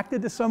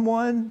attracted to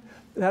someone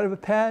that had a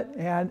pet.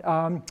 And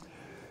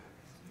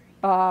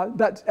I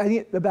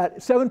think about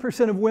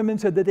 7% of women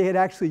said that they had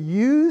actually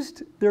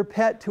used their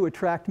pet to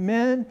attract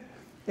men.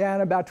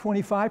 And about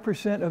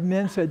 25% of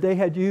men said they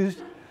had used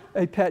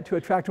a pet to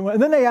attract women.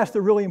 And then they asked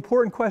a really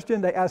important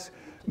question. They asked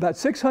about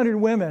 600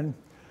 women,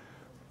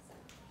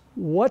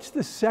 what's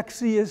the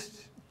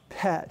sexiest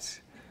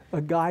pet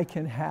a guy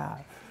can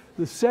have?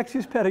 The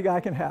sexiest pet a guy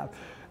can have.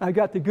 I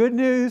got the good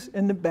news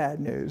and the bad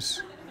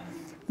news.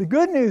 The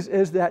good news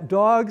is that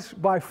dogs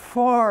by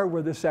far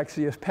were the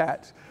sexiest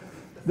pets.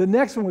 The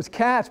next one was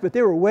cats, but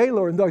they were way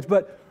lower than dogs.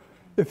 But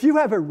if you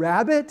have a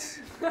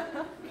rabbit,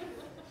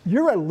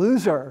 you're a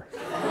loser.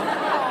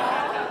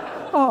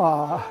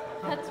 Aw.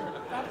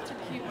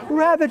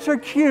 Rabbits are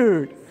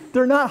cute.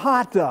 They're not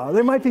hot, though.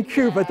 They might be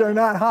cute, but they're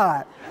not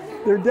hot.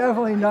 They're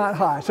definitely not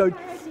hot. So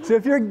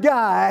if you're a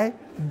guy,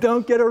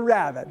 don't get a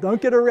rabbit.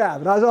 Don't get a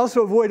rabbit. I'd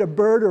also avoid a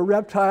bird or a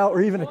reptile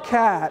or even a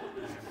cat.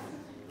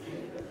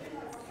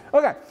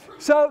 Okay,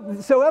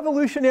 so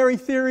evolutionary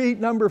theory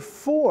number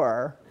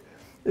 4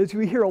 is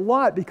we hear a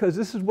lot because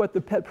this is what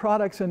the pet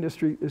products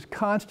industry is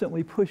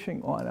constantly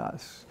pushing on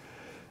us.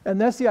 And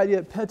that's the idea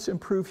that pets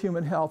improve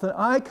human health. And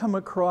I come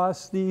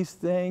across these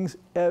things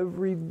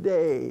every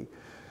day.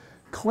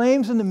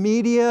 Claims in the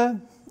media,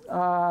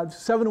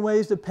 7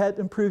 ways to pet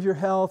improve your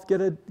health,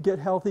 get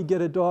healthy,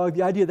 get a dog.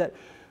 The idea that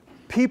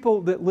people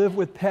that live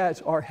with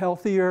pets are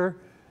healthier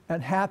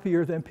and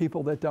happier than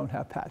people that don't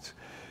have pets.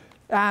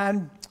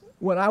 And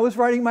when I was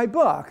writing my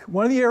book,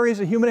 one of the areas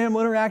of human-animal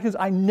interactions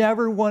I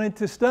never wanted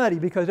to study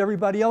because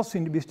everybody else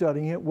seemed to be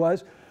studying it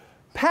was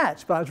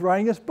pets. But I was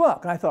writing this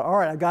book, and I thought, all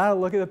right, I got to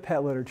look at the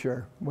pet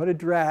literature. What a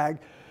drag.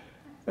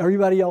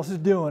 Everybody else is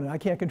doing it. I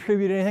can't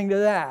contribute anything to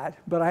that,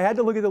 but I had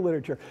to look at the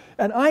literature.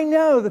 And I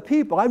know the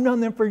people, I've known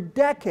them for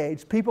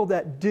decades, people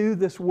that do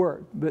this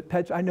work. But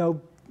pets, I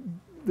know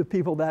the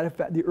people that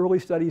have, the early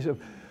studies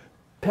of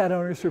pet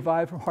owners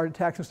survive from heart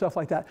attacks and stuff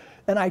like that.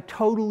 And I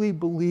totally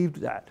believed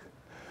that.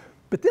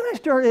 But then I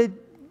started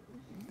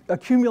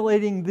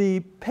accumulating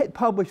the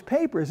published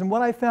papers, and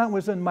what I found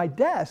was in my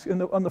desk,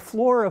 on the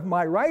floor of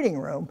my writing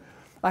room,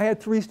 I had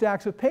 3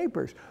 stacks of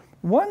papers.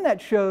 One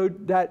that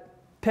showed that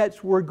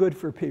pets were good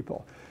for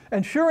people.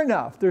 And sure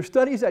enough, there's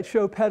studies that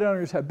show pet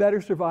owners have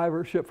better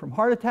survivorship from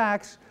heart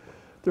attacks,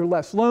 they're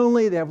less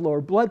lonely, they have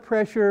lower blood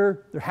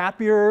pressure, they're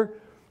happier,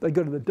 they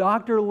go to the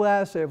doctor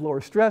less, they have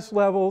lower stress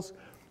levels,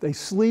 they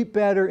sleep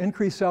better,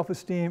 increase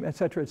self-esteem, et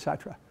cetera, et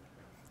cetera.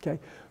 Okay?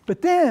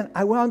 But then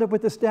I wound up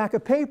with a stack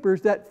of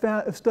papers that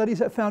found studies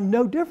that found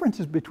no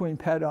differences between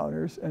pet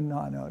owners and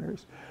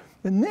non-owners.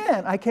 And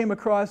then I came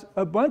across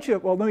a bunch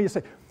of, well, let me just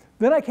say,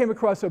 then I came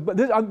across what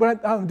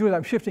I'm doing,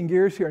 I'm shifting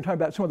gears here and talking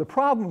about some of the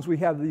problems we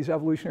have with these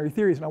evolutionary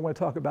theories, and I want to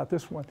talk about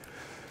this one.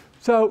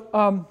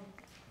 So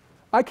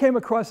I came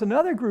across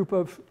another group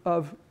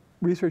of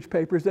research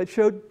papers that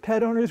showed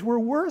pet owners were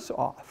worse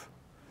off.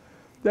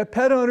 That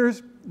pet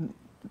owners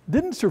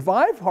didn't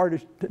survive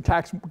heart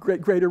attacks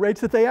at greater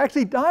rates, that they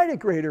actually died at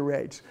greater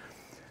rates.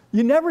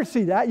 You never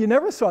see that. You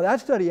never saw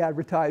that study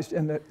advertised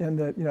in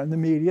the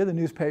media, the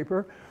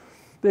newspaper.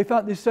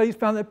 These studies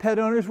found that pet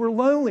owners were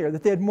lonelier,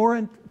 that they had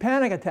more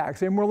panic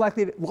attacks, they were more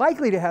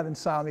likely to have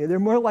insomnia, they're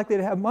more likely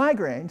to have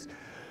migraines.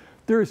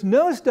 There is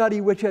no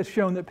study which has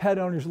shown that pet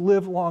owners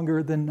live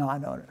longer than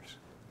non-owners.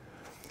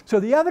 So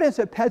the evidence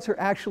that pets are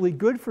actually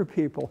good for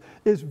people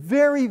is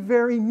very,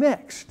 very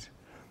mixed.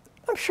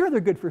 I'm sure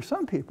they're good for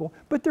some people,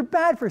 but they're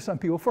bad for some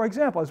people. For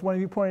example, as one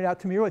of you pointed out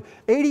to me earlier,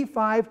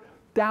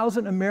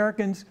 85,000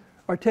 Americans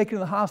are taken to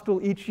the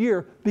hospital each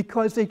year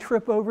because they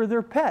trip over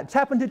their pets. It's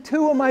happened to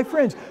 2 of my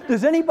friends.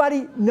 Does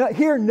anybody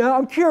here know?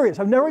 I'm curious.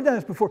 I've never done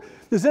this before.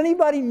 Does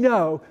anybody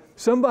know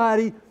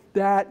somebody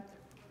that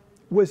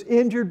was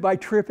injured by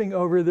tripping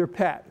over their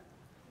pet?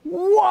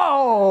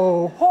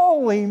 Whoa!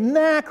 Holy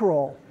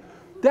mackerel!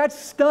 That's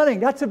stunning.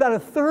 That's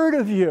about 1/3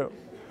 of you.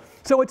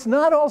 So it's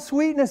not all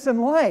sweetness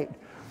and light.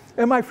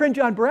 And my friend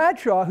John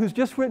Bradshaw, who's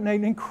just written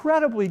an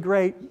incredibly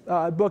great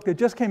book that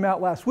just came out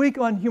last week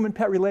on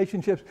human-pet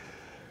relationships,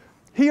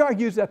 he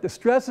argues that the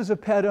stresses of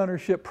pet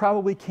ownership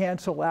probably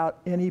cancel out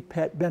any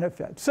pet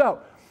benefit. So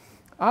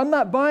I'm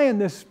not buying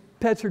this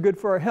pets are good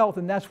for our health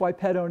and that's why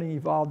pet owning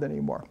evolved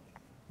anymore.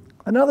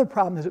 Another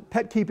problem is that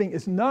pet keeping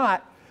is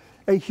not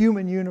a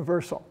human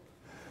universal.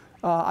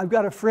 I've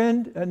got a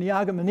friend,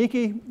 Nyaga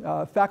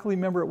Maniki, faculty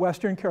member at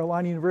Western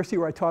Carolina University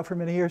where I taught for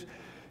many years.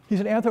 He's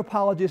an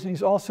anthropologist and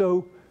he's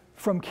also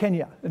from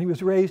Kenya, and he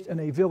was raised in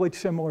a village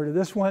similar to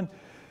this one.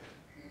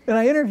 And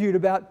I interviewed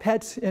about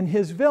pets in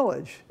his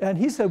village, and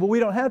he said, well, we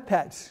don't have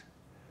pets.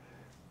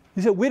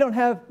 He said, we don't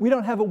have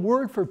a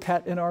word for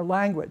pet in our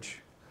language.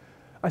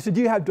 I said,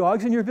 do you have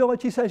dogs in your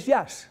village? He says,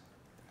 yes.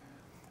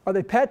 Are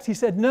they pets? He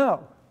said,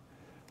 no.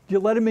 Do you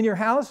let them in your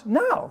house?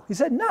 No. He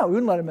said, no, we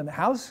wouldn't let them in the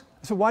house.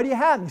 I said, why do you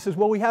have them? He says,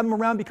 well, we have them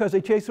around because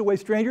they chase away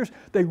strangers.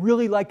 They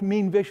really like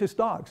mean, vicious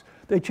dogs.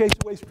 They chase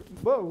away,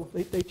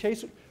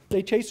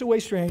 they chase away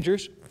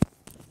strangers.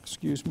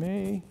 Excuse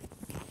me.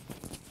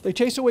 They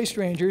chase away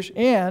strangers,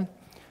 and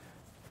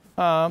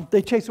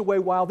they chase away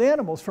wild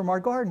animals from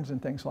our gardens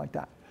and things like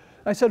that.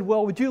 I said,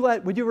 well, would you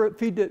ever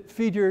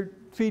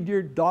feed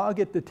your dog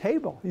at the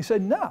table? He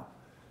said, no,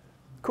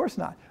 of course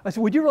not. I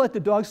said, would you ever let the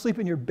dog sleep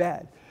in your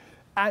bed?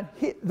 And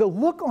the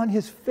look on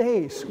his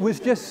face was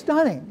just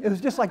stunning. It was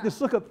just like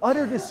this look of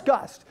utter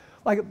disgust.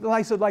 Like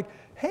I said,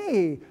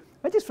 hey,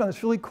 I just found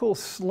this really cool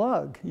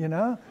slug, you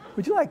know?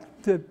 Would you like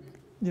to,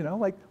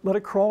 let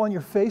it crawl on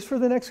your face for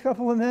the next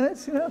couple of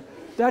minutes,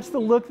 That's the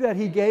look that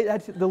he gave.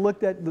 That's the look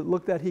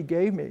that he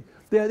gave me.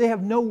 They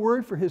have no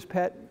word for his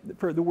pet,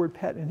 for the word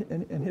pet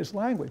in his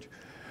language.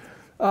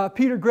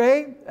 Peter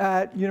Gray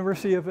at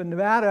University of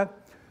Nevada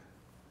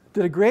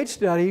did a great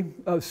study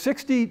of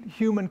 60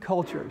 human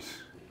cultures,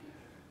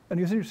 and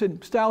he was interested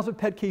in styles of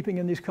pet keeping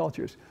in these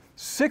cultures.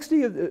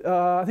 60 of,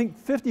 I think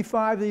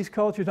 55 of these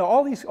cultures. Now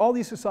all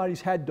these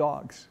societies had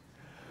dogs,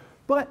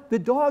 but the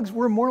dogs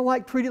were more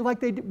treated like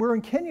they were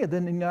in Kenya than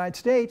in the United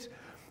States.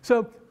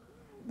 So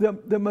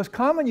the most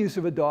common use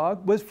of a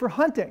dog was for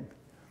hunting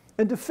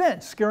and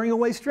defense, scaring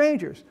away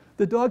strangers.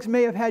 The dogs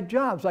may have had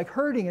jobs like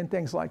herding and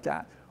things like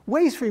that.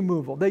 Waste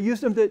removal. They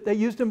used them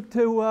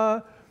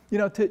to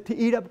to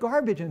eat up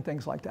garbage and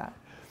things like that.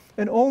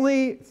 And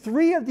only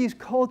 3 of these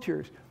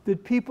cultures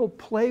did people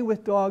play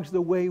with dogs the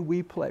way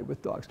we play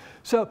with dogs.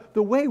 So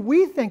the way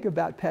we think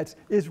about pets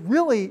is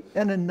really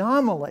an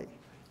anomaly.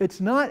 It's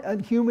not a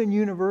human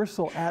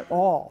universal at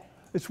all.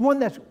 It's one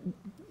that's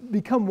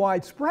become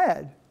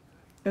widespread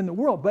in the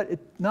world, but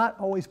it's not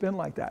always been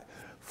like that.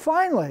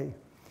 Finally,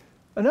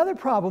 another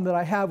problem that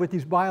I have with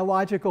these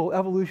biological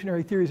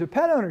evolutionary theories of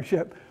pet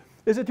ownership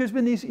is that there's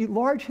been these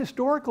large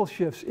historical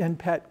shifts in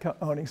pet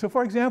owning. So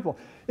for example,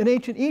 in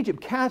ancient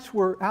Egypt, cats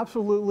were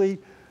absolutely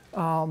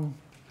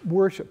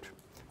worshipped.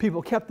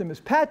 People kept them as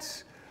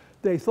pets.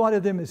 They thought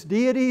of them as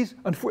deities.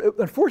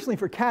 Unfortunately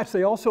for cats,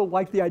 they also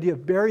liked the idea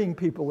of burying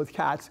people with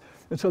cats.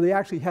 And so they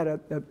actually had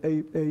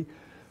an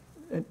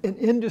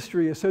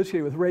industry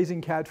associated with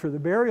raising cats for the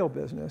burial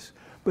business.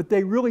 But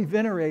they really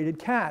venerated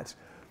cats.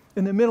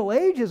 In the Middle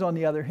Ages, on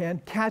the other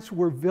hand, cats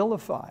were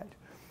vilified.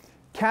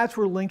 Cats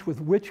were linked with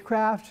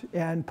witchcraft,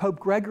 and Pope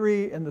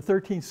Gregory in the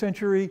 13th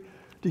century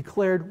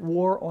declared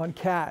war on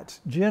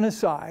cats,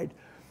 genocide.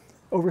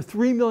 Over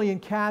 3 million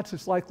cats,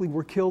 it's likely,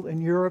 were killed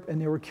in Europe, and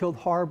they were killed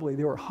horribly.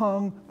 They were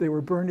hung, they were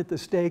burned at the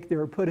stake, they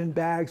were put in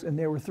bags, and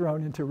they were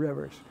thrown into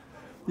rivers.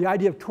 The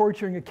idea of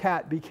torturing a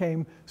cat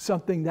became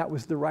something that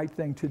was the right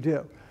thing to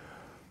do.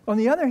 On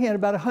the other hand,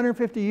 about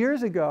 150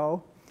 years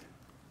ago,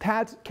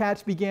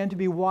 cats began to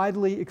be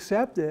widely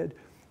accepted.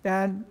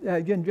 And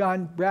again,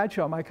 John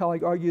Bradshaw, my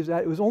colleague, argues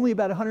that it was only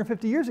about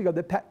 150 years ago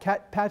that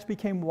cats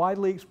became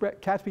widely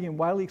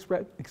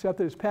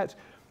accepted as pets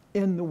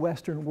in the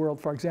Western world,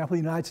 for example,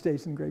 the United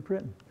States and Great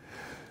Britain.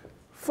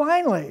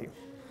 Finally,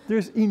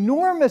 there's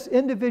enormous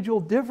individual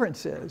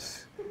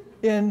differences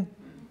in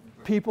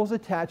people's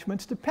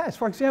attachments to pets.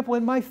 For example,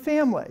 in my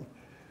family,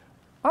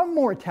 I'm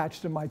more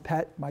attached to my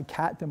cat,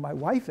 than my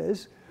wife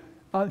is.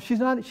 She's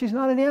not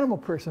an animal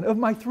person. Of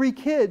my 3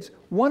 kids,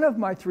 one of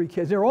my 3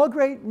 kids, they're all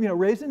great,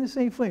 raised in the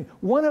same family.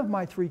 One of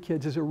my 3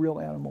 kids is a real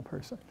animal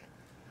person.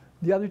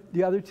 The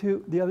other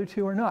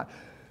two are not.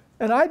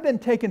 And I've been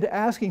taken to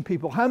asking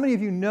people, how many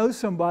of you know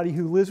somebody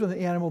who lives with an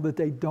animal that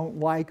they don't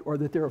like or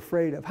that they're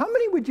afraid of? How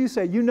many would you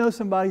say you know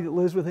somebody that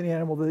lives with an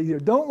animal that they either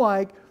don't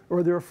like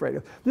or they're afraid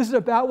of? This is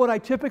about what I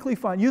typically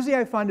find. Usually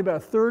I find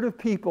about 1/3 of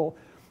people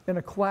in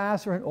a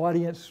class or an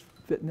audience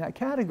fit in that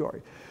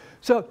category.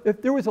 So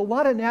if there was a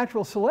lot of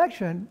natural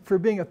selection for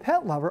being a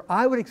pet lover,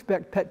 I would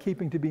expect pet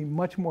keeping to be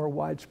much more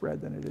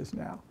widespread than it is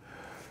now.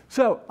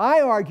 So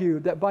I argue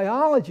that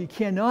biology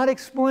cannot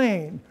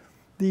explain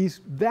these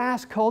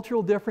vast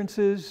cultural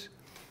differences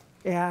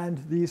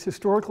and these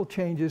historical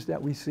changes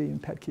that we see in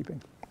pet keeping.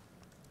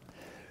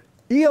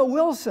 E.O.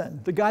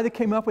 Wilson, the guy that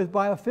came up with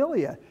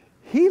biophilia,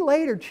 he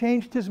later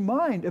changed his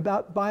mind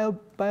about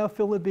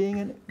biophilia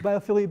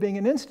being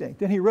an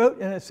instinct. And he wrote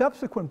in a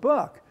subsequent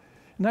book,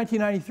 in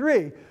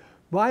 1993,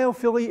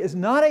 biophilia is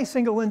not a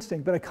single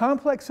instinct, but a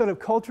complex set of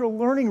cultural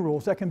learning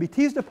rules that can be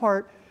teased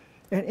apart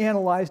and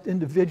analyzed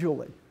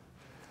individually.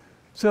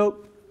 So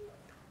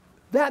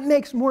that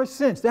makes more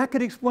sense. That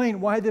could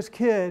explain why this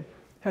kid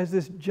has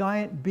this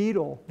giant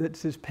beetle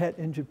that's his pet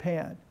in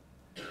Japan,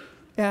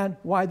 and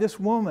why this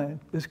woman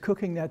is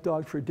cooking that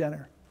dog for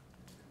dinner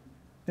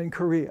in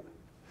Korea.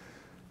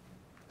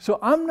 So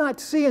I'm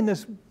not seeing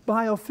this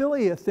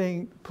biophilia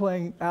thing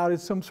playing out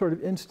as some sort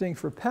of instinct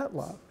for pet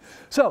love.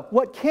 So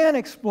what can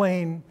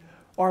explain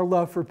our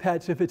love for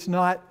pets if it's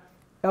not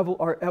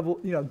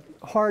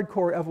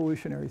hardcore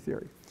evolutionary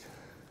theory?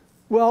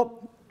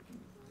 Well,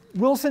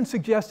 Wilson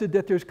suggested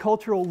that there's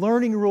cultural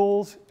learning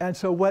rules, and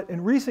so what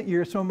in recent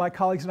years some of my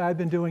colleagues and I have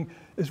been doing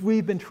is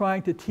we've been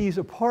trying to tease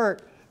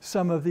apart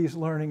some of these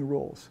learning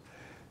rules.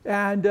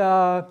 And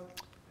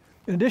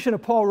in addition to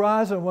Paul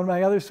Rozin, one of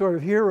my other sort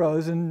of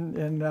heroes in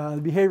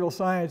behavioral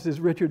science is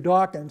Richard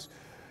Dawkins.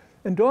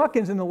 And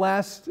Dawkins, in the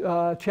last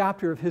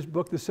chapter of his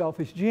book, The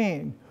Selfish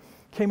Gene,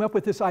 came up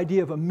with this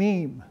idea of a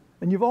meme.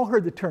 And you've all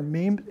heard the term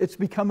meme. It's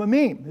become a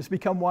meme. It's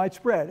become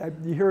widespread.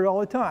 You hear it all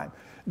the time.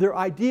 They're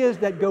ideas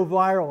that go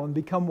viral and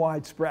become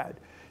widespread.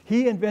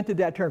 He invented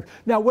that term.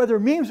 Now, whether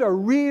memes are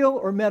real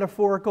or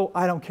metaphorical,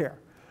 I don't care.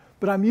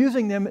 But I'm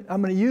using them,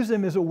 I'm going to use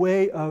them as a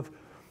way of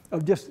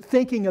just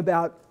thinking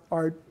about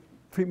our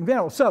treatment of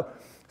animals.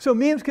 So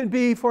memes can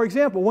be, for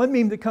example, one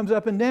meme that comes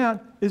up and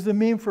down is the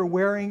meme for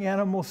wearing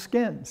animal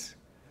skins.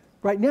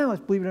 Right now,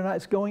 believe it or not,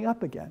 it's going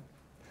up again.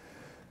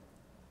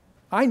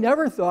 I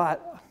never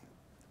thought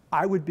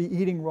I would be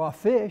eating raw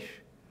fish,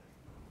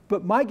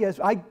 but my guess,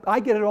 I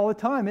get it all the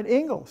time at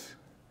Ingalls.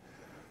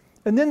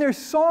 And then there's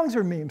songs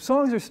or memes.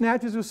 Songs are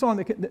snatches of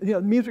song.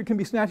 Memes can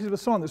be snatches of a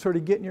song that sort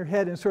of get in your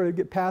head and sort of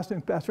get passed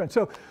and passed around.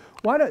 So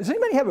does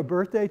anybody have a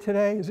birthday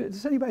today? Is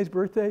this anybody's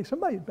birthday?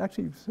 Somebody,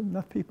 actually,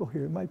 enough people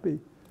here. It might be.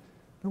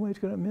 Nobody's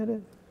going to admit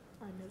it?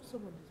 I know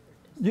someone's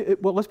birthday.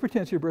 Well, let's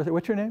pretend it's your birthday.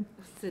 What's your name?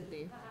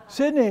 Sydney.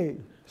 Sydney.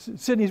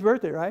 Sydney's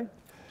birthday, right?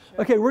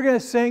 Sure. Okay, we're going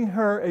to sing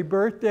her a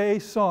birthday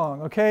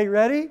song. Okay,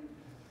 ready?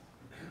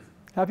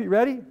 Happy,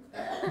 ready?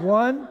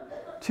 1,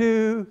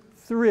 2,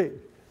 3.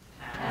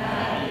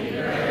 Happy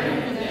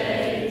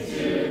birthday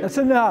to you. That's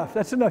enough.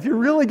 That's enough. You're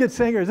really good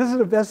singers. This is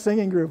the best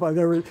singing group I've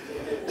ever.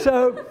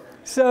 So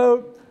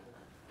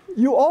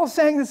You all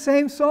sang the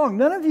same song.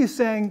 None of you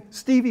sang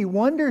Stevie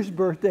Wonder's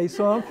birthday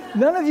song.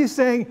 None of you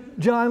sang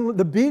John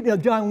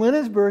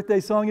Lennon's birthday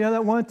song. You know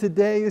that one,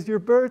 Today is Your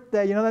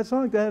Birthday. You know that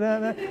song? Da, da,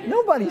 da.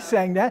 Nobody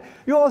sang that.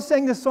 You all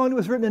sang the song that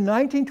was written in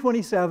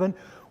 1927.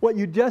 What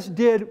you just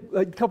did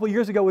a couple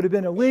years ago would have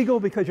been illegal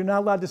because you're not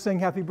allowed to sing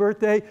Happy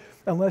Birthday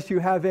unless you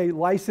have a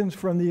license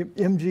from the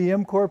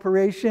MGM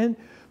Corporation.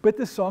 But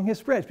the song has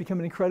spread. It's become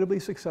an incredibly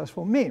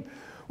successful meme.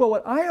 Well,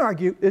 what I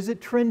argue is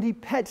that trendy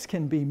pets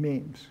can be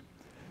memes.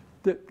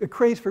 The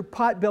craze for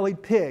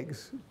pot-bellied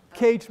pigs,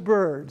 caged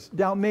birds,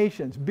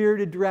 Dalmatians,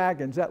 bearded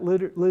dragons, that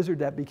lizard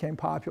that became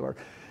popular.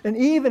 And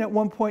even at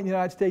one point in the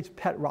United States,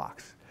 pet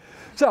rocks.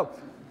 So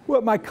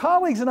what my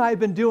colleagues and I have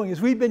been doing is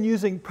we've been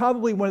using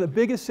probably one of the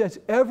biggest sets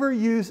ever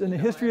used in the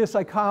history of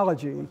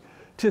psychology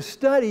to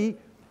study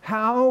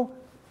how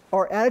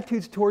our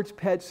attitudes towards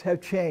pets have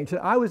changed.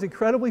 And I was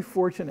incredibly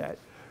fortunate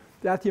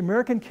that the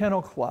American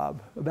Kennel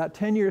Club, about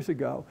 10 years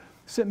ago,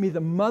 sent me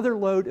the mother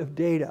lode of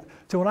data.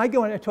 So when I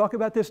go in and talk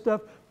about this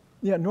stuff,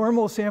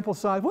 normal sample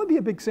size, what would be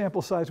a big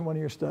sample size in one of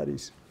your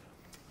studies?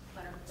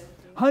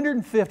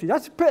 150.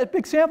 That's a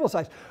big sample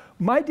size.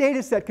 My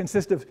data set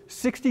consists of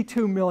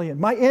 62 million.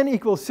 My N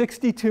equals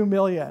 62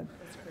 million.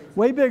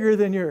 Way bigger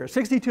than yours,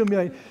 62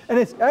 million. And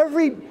it's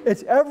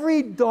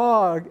every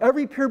dog,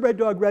 every purebred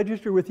dog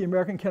registered with the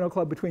American Kennel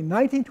Club between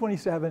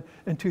 1927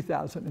 and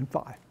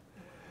 2005.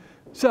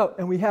 So,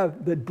 and we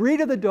have the breed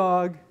of the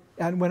dog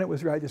and when it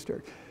was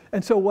registered.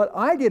 And so what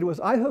I did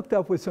was I hooked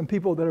up with some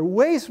people that are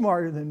way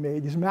smarter than me,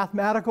 these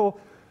mathematical,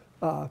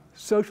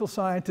 social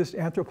scientists,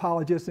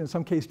 anthropologists, in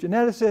some case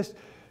geneticists,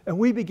 and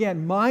we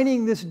began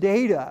mining this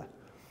data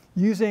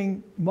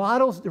using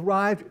models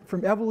derived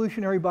from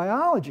evolutionary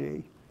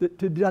biology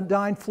to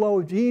design flow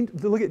of genes,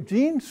 to look at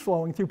genes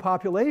flowing through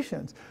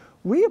populations.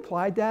 We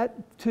applied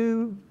that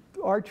to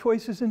our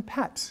choices in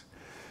pets.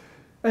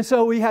 And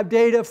so we have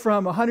data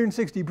from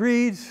 160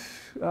 breeds,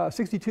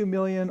 62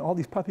 million, all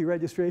these puppy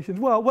registrations.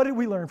 Well, what did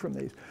we learn from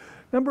these?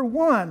 Number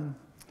one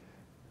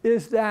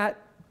is that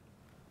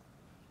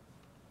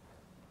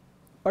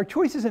our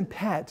choices in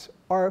pets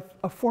are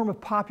a form of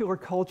popular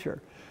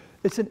culture.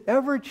 It's an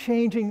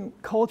ever-changing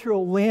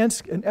cultural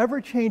landscape,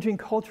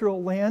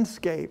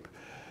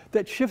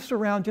 that shifts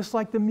around just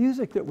like the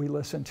music that we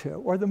listen to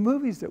or the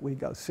movies that we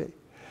go see.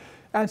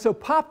 And so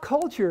pop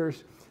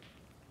culture's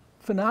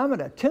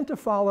phenomena tend to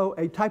follow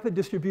a type of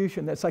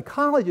distribution that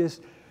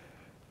psychologists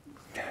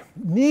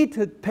need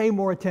to pay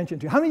more attention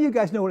to. How many of you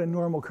guys know what a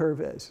normal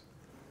curve is?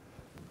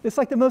 It's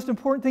like the most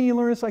important thing you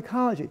learn in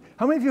psychology.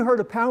 How many of you heard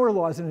of power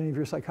laws in any of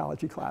your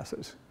psychology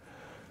classes?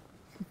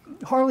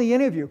 Hardly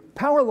any of you.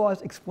 Power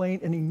laws explain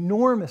an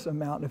enormous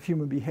amount of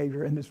human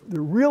behavior, and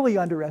they're really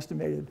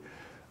underestimated.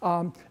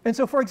 And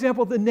so, for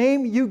example, the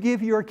name you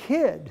give your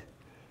kid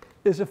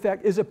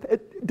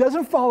it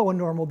doesn't follow a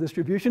normal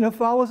distribution. It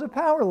follows a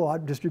power law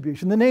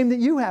distribution. The name that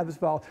you have is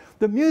followed.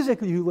 The music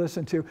that you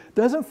listen to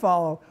doesn't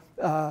follow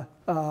a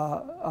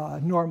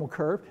normal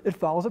curve. It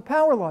follows a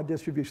power law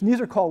distribution. These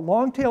are called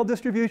long-tail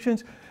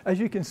distributions. As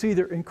you can see,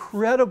 they're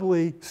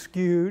incredibly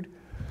skewed.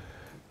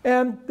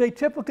 And they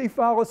typically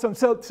follow some,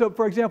 so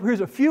for example, here's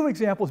a few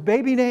examples.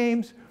 Baby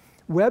names,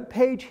 web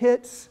page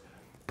hits,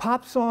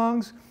 pop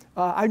songs.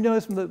 I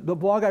noticed from the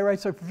blog I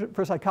write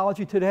for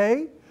Psychology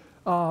Today,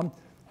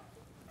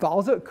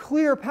 follows a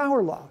clear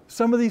power law.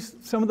 Some of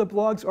the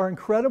blogs are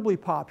incredibly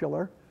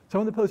popular.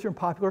 Some of the posts are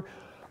popular.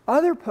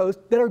 Other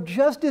posts that are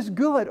just as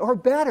good or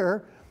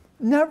better,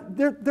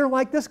 they're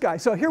like this guy.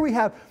 So here we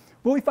have,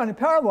 what we find in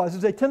power laws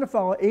is they tend to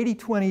follow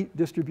 80-20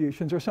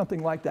 distributions or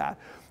something like that.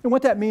 And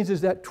what that means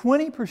is that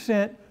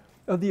 20%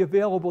 of the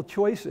available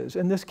choices,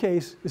 in this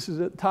case, this is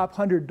the top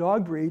 100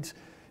 dog breeds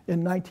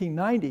in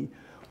 1990,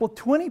 well,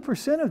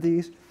 20% of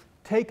these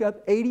take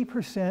up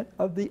 80%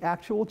 of the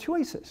actual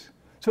choices.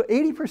 So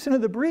 80%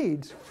 of the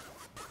breeds,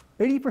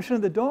 80%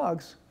 of the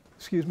dogs,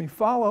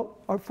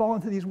 fall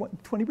into these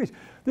 20 breeds.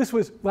 This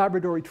was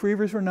Labrador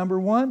Retrievers were number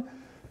one.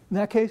 In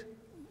that case,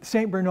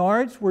 St.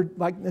 Bernards were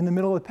like in the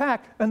middle of the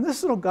pack. And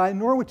this little guy,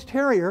 Norwich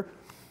Terrier,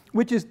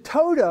 which is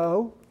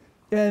Toto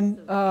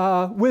in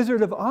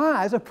Wizard of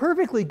Oz, a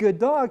perfectly good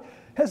dog,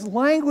 has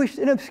languished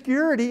in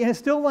obscurity and is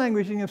still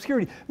languishing in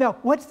obscurity. Now,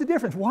 what's the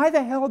difference? Why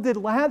the hell did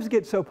Labs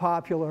get so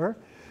popular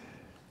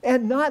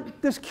and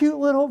not this cute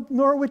little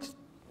Norwich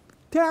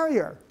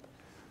Terrier?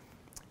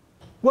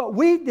 What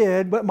we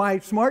did, what my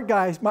smart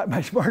guys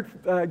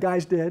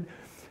did,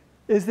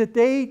 is that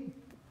they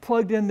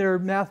plugged in their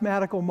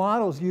mathematical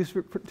models used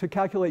to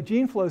calculate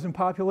gene flows in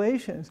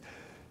populations.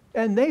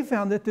 And they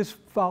found that this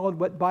followed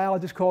what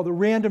biologists call the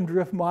random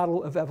drift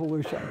model of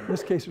evolution. In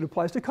this case, it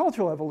applies to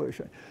cultural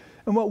evolution.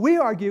 And what we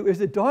argue is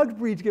that dog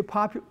breeds get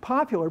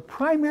popular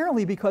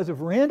primarily because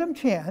of random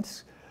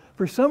chance.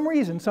 For some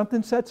reason,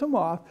 something sets them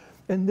off,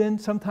 and then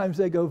sometimes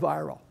they go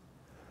viral.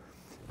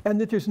 And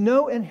that there's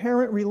no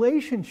inherent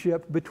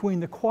relationship between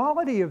the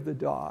quality of the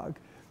dog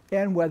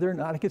and whether or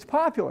not it gets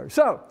popular.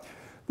 So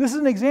this is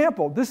an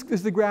example. This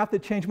is the graph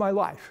that changed my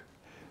life.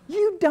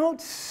 You don't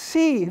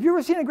see, have you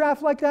ever seen a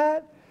graph like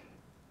that?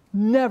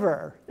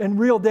 Never, in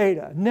real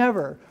data,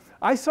 never.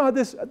 I saw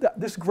this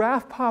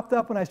graph popped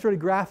up when I started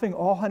graphing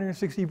all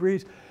 160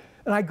 breeds,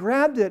 and I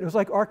grabbed it. It was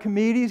like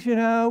Archimedes, you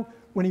know,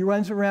 when he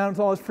runs around with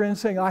all his friends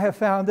saying, I have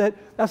found it.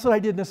 That's what I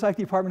did in the psych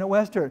department at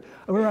Western.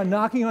 I went around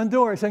knocking on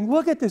doors saying,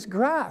 look at this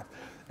graph.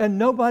 And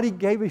nobody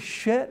gave a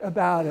shit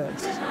about it.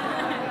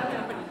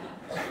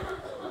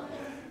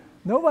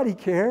 Nobody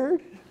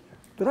cared,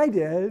 but I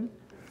did.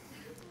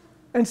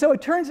 And so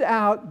it turns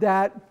out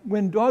that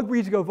when dog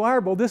breeds go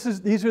viral,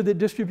 these are the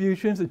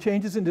distributions, the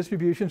changes in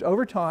distributions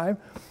over time.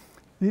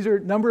 These are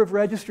number of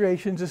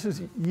registrations. This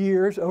is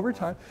years over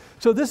time.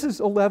 So this is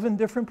 11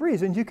 different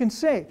breeds. And you can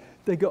see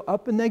they go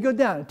up and they go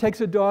down. It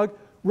takes a dog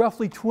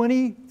roughly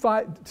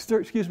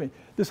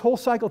this whole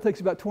cycle takes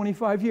about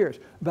 25 years,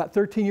 about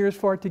 13 years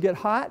for it to get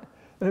hot,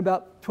 and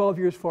about 12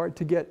 years for it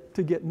to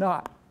get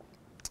not.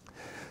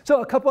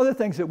 So a couple other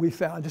things that we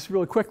found, just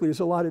really quickly,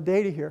 there's a lot of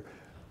data here,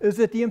 is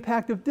that the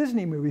impact of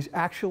Disney movies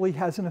actually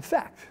has an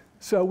effect.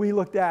 So we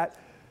looked at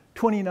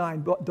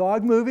 29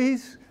 dog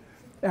movies,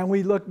 and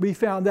we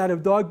found that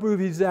of dog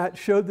movies that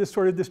showed this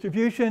sort of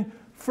distribution,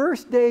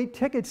 first-day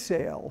ticket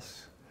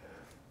sales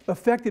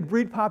affected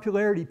breed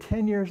popularity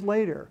 10 years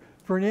later.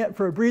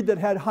 For a breed that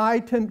had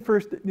high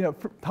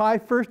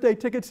first-day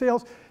ticket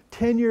sales,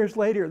 10 years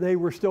later, they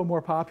were still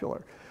more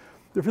popular.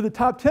 For the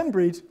top 10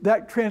 breeds,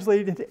 that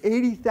translated into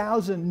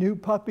 80,000 new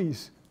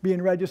puppies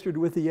being registered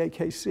with the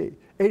AKC,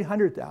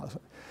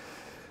 800,000.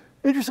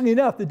 Interestingly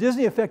enough, the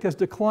Disney effect has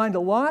declined a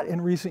lot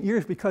in recent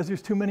years because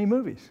there's too many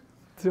movies.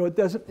 So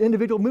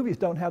individual movies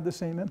don't have the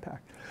same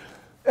impact.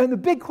 And the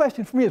big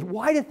question for me is,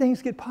 why do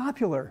things get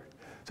popular?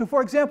 So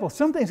for example,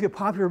 some things get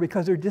popular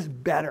because they're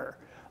just better.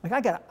 Like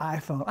I got an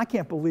iPhone. I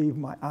can't believe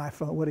my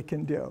iPhone, what it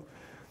can do.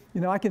 You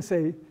know, I can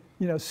say,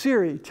 you know,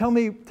 Siri, tell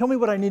me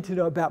what I need to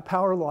know about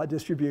power law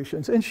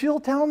distributions. And she'll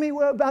tell me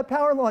about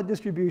power law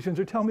distributions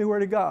or tell me where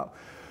to go.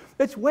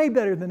 It's way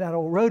better than that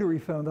old rotary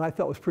phone that I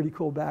thought was pretty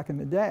cool back in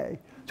the day.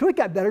 So it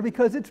got better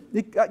because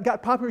it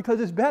got popular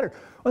because it's better.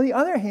 On the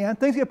other hand,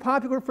 things get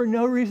popular for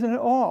no reason at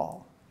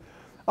all.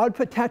 I would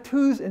put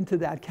tattoos into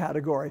that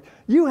category.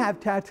 You have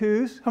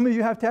tattoos. How many of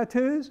you have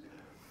tattoos?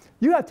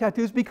 You have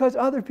tattoos because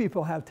other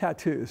people have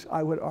tattoos,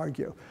 I would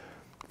argue.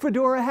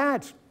 Fedora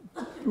hats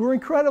were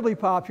incredibly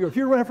popular. If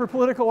you were running for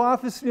political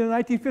office in the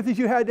 1950s,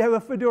 you had to have a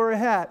fedora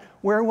hat.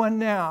 Wear one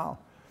now.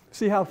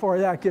 See how far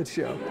that gets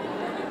you.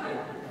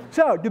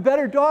 So, we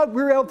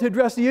were able to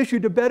address the issue,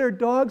 do better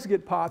dogs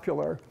get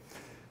popular?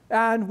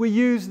 And we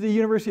used the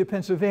University of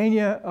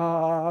Pennsylvania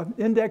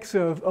Index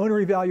of Owner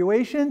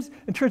Evaluations.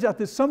 It turns out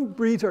that some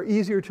breeds are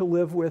easier to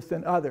live with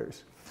than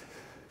others.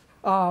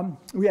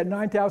 We had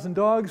 9,000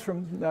 dogs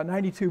from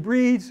 92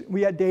 breeds.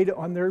 We had data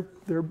on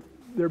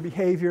their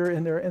behavior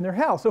and their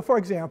health. So for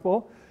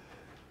example,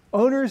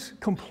 owners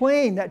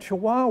complain that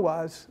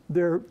Chihuahuas,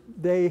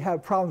 they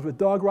have problems with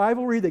dog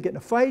rivalry, they get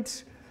into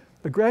fights,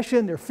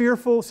 aggression, they're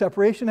fearful,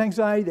 separation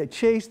anxiety, they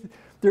chase.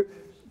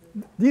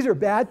 These are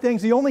bad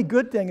things. The only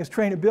good thing is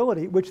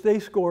trainability, which they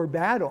score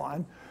bad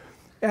on.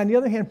 And on the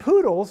other hand,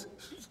 poodles,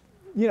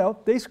 you know,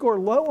 they score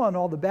low on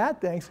all the bad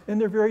things, and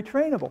they're very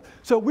trainable.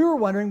 So we were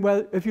wondering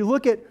whether, if you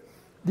look at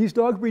these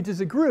dog breeds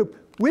as a group,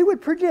 we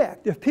would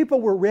predict, if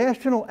people were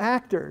rational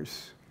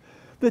actors,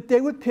 that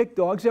they would pick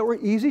dogs that were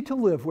easy to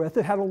live with,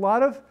 that had a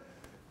lot of,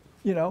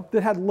 you know,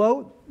 that had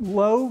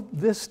low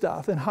this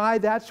stuff and high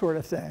that sort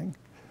of thing,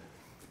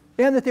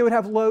 and that they would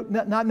have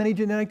not many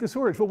genetic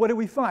disorders. But what did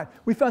we find?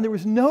 We found there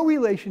was no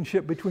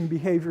relationship between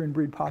behavior and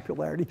breed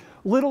popularity.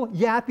 Little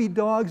yappy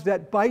dogs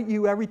that bite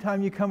you every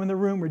time you come in the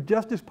room were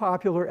just as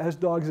popular as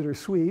dogs that are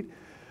sweet.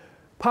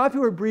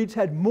 Popular breeds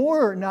had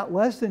more, not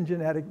less than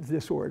genetic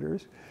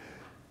disorders.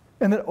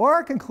 And that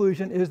our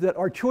conclusion is that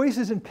our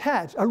choices in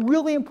pets, a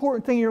really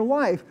important thing in your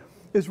life,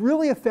 is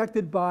really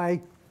affected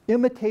by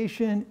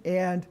imitation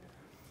and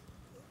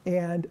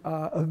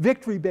a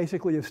victory,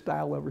 basically, of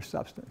style over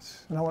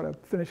substance. And I want to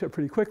finish up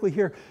pretty quickly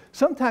here.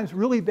 Sometimes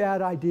really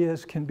bad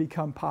ideas can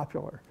become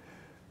popular.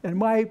 And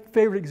my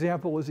favorite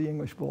example is the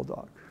English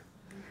Bulldog.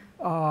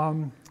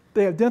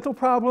 They have dental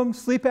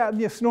problems, sleep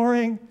apnea,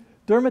 snoring,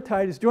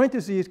 dermatitis, joint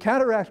disease,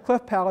 cataracts,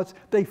 cleft palates.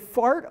 They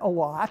fart a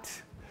lot,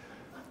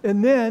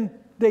 and then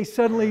they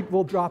suddenly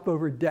will drop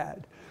over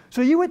dead.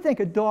 So you would think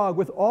a dog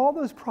with all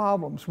those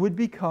problems would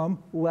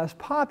become less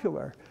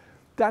popular.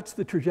 That's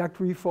the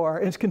trajectory for,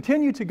 and it's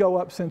continued to go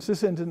up since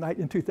this ended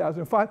in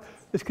 2005.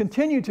 It's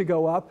continued to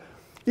go up.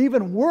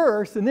 Even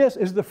worse than this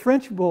is the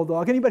French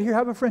Bulldog. Anybody here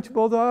have a French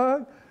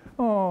Bulldog?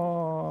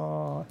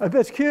 Oh, I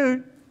bet it's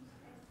cute.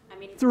 I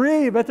mean,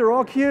 3, but they're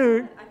all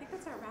cute. I think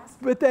that's our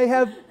mascot. But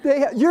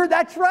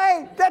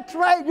that's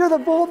right, you're the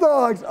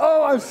Bulldogs.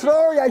 Oh, I'm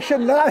sorry, I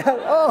should not have,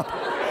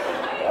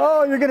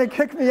 oh, you're gonna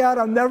kick me out.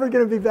 I'm never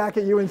gonna be back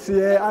at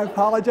UNCA. I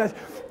apologize.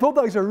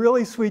 Bulldogs are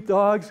really sweet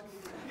dogs.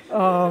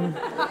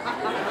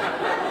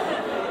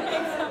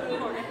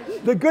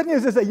 The good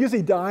news is they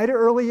usually die at an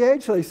early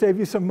age, so they save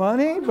you some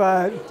money,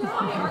 but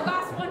Our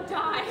last one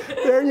died.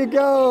 there you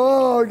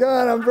go. Oh,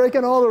 God, I'm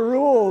breaking all the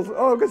rules.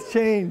 Oh, let's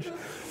change.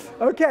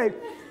 Okay,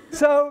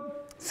 so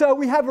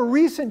we have a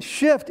recent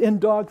shift in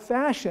dog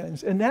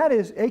fashions, and that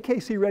is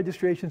AKC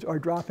registrations are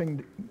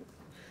dropping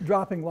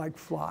dropping like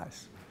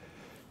flies.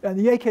 And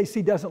the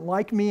AKC doesn't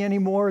like me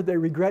anymore. They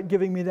regret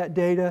giving me that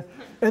data.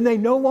 And they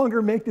no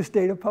longer make this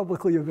data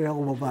publicly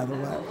available, by the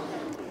way.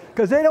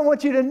 Because they don't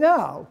want you to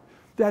know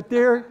that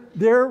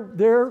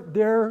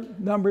their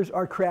numbers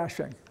are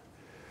crashing.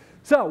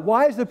 So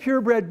why has the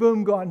purebred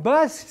boom gone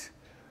bust?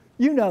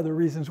 You know the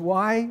reasons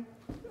why.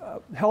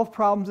 Health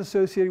problems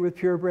associated with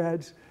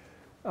purebreds,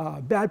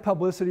 bad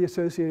publicity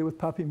associated with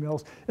puppy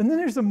mills. And then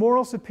there's the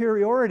moral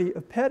superiority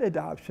of pet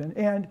adoption.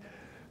 And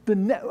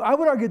I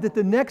would argue that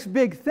the next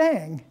big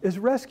thing is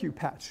rescue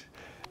pets.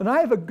 And I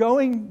have a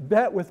going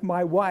bet with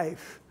my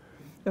wife.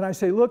 And I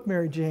say, look,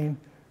 Mary Jean,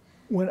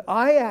 when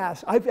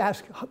I've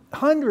asked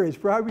hundreds,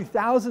 probably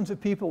thousands of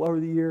people over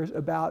the years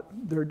about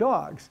their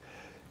dogs.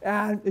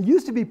 And it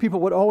used to be people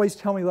would always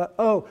tell me, like,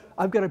 oh,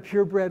 I've got a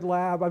purebred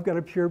lab, I've got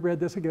a purebred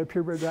this, I've got a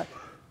purebred that.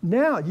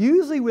 Now,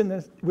 usually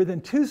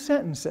within 2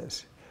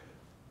 sentences,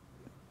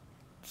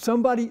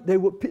 they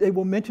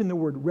will mention the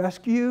word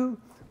rescue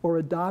or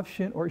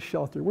adoption or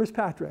shelter. Where's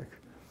Patrick?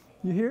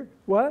 You here?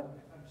 What?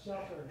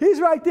 Shelter. He's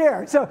right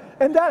there. So,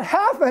 and that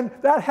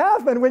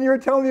happened when you were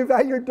telling me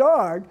about your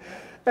dog.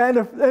 And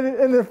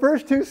in the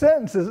first 2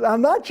 sentences,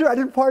 I'm not sure, I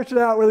didn't parse it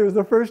out whether it was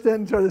the first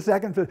sentence or the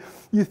second, but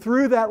you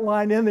threw that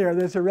line in there,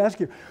 there's a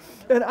rescue.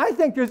 And I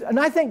think,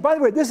 by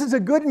the way, this is a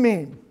good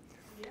meme.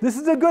 This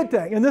is a good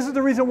thing, and this is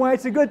the reason why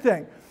it's a good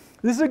thing.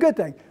 This is a good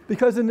thing,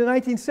 because in the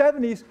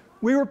 1970s,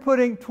 we were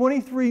putting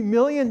 23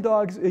 million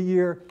dogs a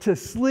year to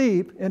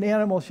sleep in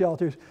animal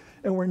shelters,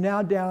 and we're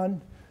now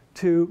down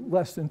to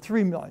less than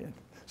 3 million.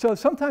 So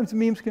sometimes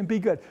memes can be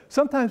good.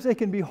 Sometimes they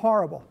can be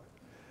horrible.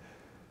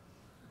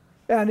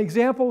 And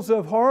examples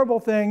of horrible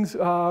things,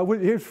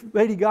 here's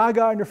Lady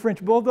Gaga and the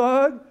French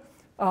Bulldog.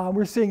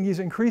 We're seeing these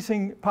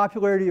increasing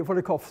popularity of what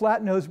are called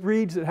flat-nosed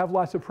breeds that have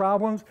lots of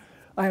problems.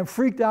 I am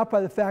freaked out by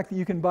the fact that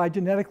you can buy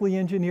genetically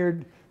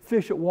engineered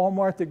fish at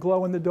Walmart that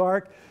glow in the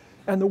dark.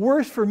 And the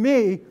worst for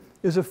me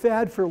is a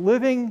fad for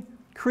living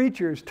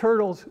creatures,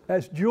 turtles,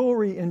 as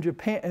jewelry in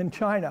Japan and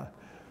China,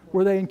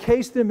 where they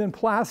encase them in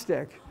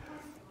plastic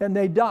and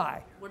they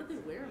die. What do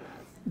they wear them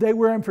as? They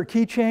wear them for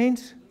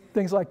keychains,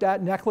 things like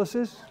that,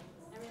 necklaces.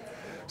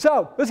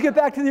 So let's get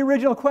back to the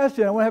original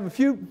question. I want to have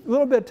a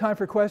little bit of time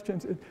for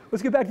questions.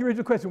 Let's get back to the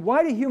original question.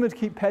 Why do humans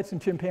keep pets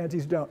and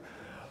chimpanzees don't?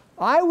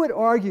 I would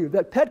argue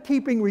that pet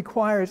keeping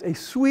requires a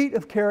suite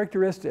of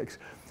characteristics,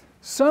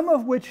 some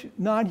of which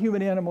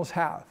non-human animals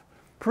have.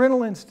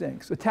 Parental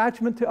instincts,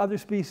 attachment to other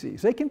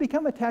species. They can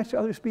become attached to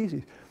other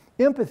species.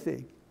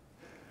 Empathy.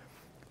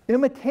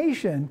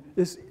 Imitation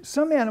is,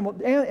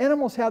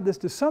 animals have this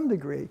to some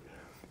degree.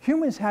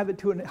 Humans have it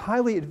to a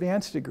highly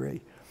advanced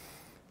degree.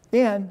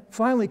 And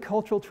finally,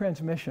 cultural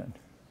transmission.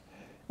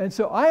 And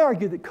so I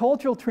argue that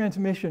cultural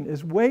transmission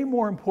is way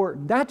more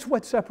important. That's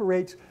what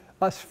separates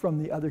us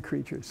from the other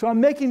creatures. So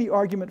I'm making the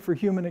argument for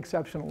human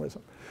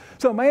exceptionalism.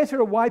 So my answer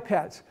to why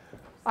pets.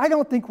 I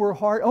don't think we're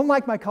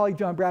unlike my colleague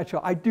John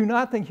Bradshaw, I do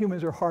not think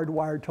humans are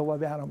hardwired to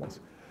love animals.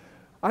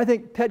 I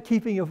think pet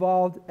keeping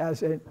evolved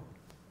as a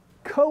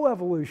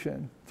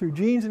co-evolution through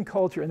genes and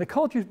culture, and the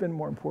culture's been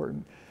more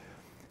important.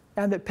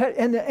 And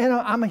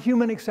I'm a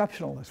human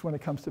exceptionalist when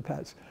it comes to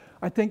pets.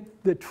 I think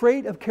the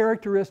trait of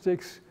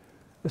characteristics,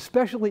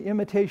 especially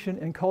imitation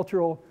and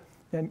cultural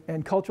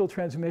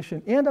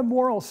transmission, and a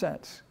moral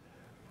sense,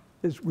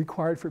 is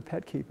required for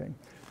pet keeping.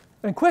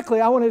 And quickly,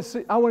 I want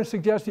to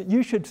suggest that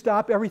you should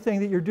stop everything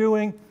that you're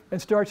doing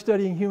and start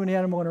studying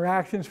human-animal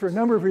interactions for a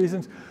number of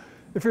reasons.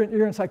 If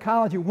you're in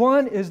psychology,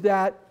 one is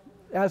that,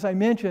 as I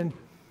mentioned,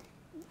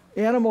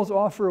 animals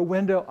offer a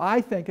window,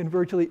 I think, in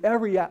virtually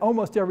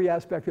almost every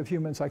aspect of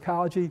human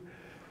psychology.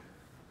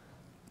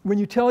 When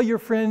you tell your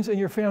friends and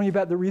your family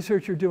about the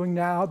research you're doing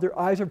now, their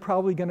eyes are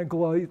probably going to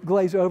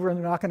glaze over and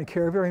they're not going to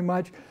care very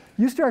much.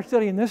 You start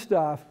studying this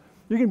stuff,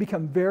 you're going to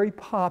become very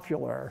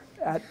popular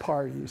at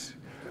parties.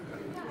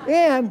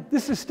 And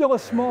this is still a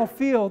small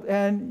field,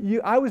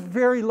 and I was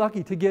very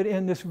lucky to get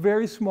in this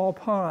very small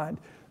pond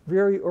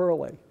very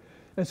early.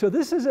 And so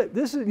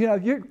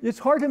it's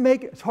hard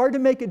to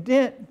make a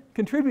dent,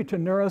 contribute to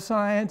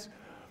neuroscience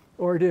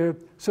or to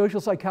social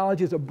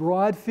psychology as a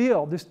broad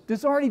field.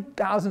 There's already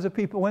thousands of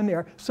people in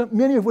there,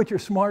 many of which are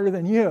smarter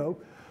than you.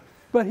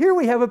 But here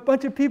we have a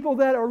bunch of people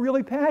that are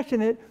really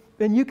passionate,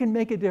 and you can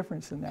make a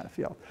difference in that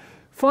field.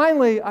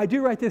 Finally, I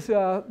do write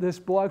this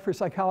blog for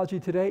Psychology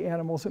Today,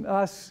 Animals and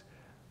Us.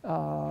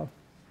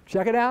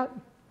 Check it out.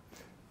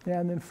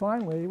 And then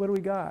finally, what do we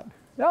got?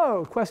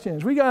 Oh,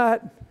 questions. I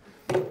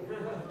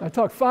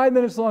talked 5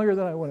 minutes longer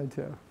than I wanted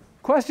to.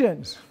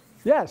 Questions?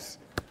 Yes?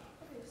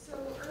 Okay, so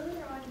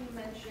earlier on you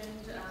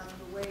mentioned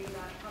the way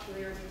that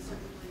popularity of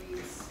certain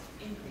breeds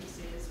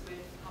increases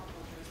with pop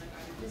cultures, like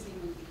either Disney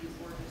movies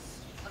or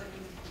just other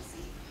things you can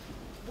see.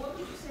 What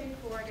would you say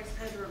for, I guess,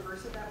 kind of the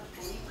reverse of that with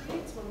bully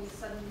breeds, when we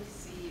suddenly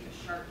see a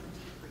sharp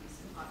decrease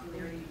in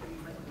popularity of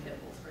breeds like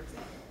pit bulls, for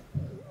example?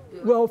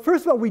 Well,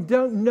 first of all, we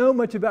don't know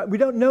much about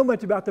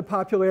the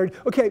popularity.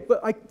 Okay,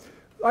 but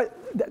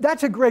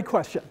that's a great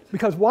question,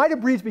 because why do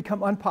breeds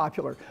become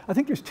unpopular? I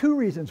think there's 2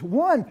 reasons.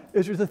 One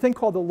is there's a thing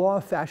called the law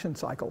of fashion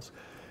cycles.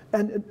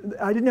 and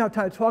I didn't have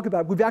time to talk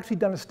about it. We've actually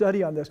done a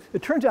study on this.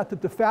 It turns out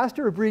that the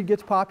faster a breed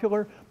gets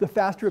popular, the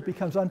faster it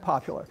becomes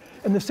unpopular.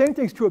 And the same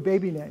thing's true of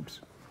baby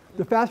names.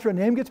 The faster a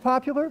name gets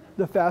popular,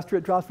 the faster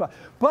it drops.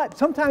 But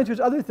sometimes there's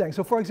other things.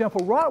 So for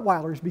example,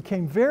 Rottweilers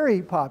became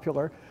very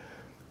popular.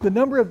 The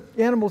number of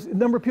animals, the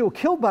number of people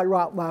killed by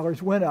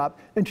Rottweilers went up.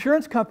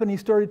 Insurance companies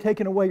started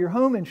taking away your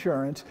home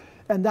insurance,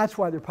 and that's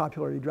why their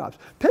popularity drops.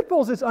 Pit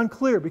bulls is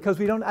unclear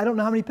because I don't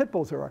know how many pit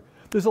bulls there are.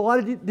 There's a lot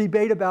of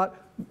debate about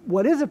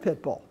what is a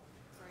pit bull.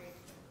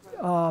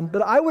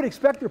 But I would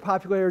expect their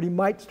popularity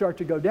might start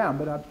to go down,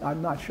 but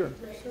I'm not sure.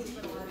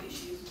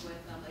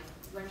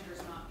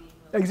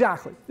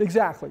 Exactly,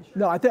 exactly.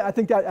 No, I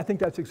think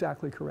that's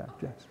exactly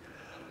correct. Yes.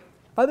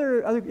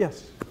 Other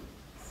yes.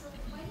 So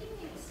why do you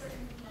think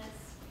certain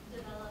pets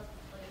develop,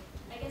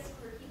 like, I guess,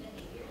 quirky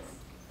behaviors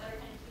that are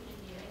kind of cute and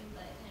endearing,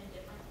 but kind of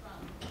different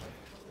from?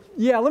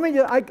 Yeah.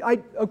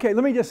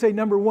 Let me just say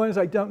number one is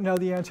I don't know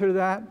the answer to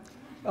that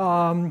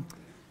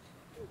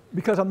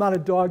because I'm not a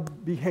dog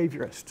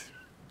behaviorist.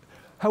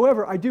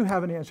 However, I do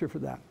have an answer for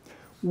that.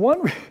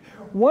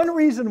 One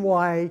reason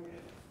why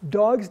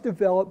dogs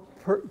develop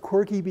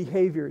quirky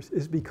behaviors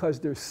is because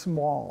they're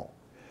small.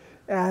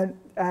 And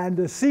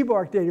the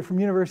CBARC data from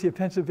University of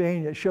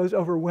Pennsylvania shows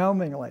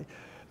overwhelmingly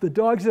the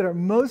dogs that are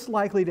most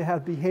likely to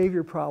have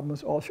behavior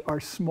problems are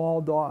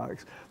small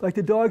dogs. Like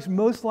the dogs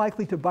most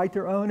likely to bite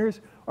their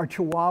owners are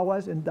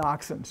Chihuahuas and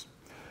Dachshunds.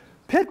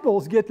 Pit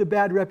bulls get the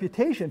bad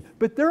reputation,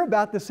 but they're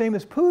about the same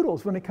as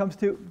poodles when it comes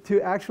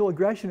to actual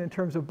aggression in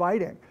terms of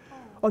biting.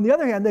 On the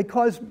other hand, they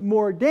cause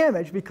more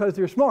damage because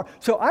they're smaller.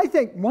 So I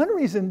think one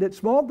reason that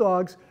small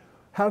dogs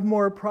have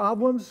more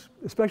problems,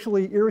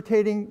 especially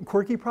irritating,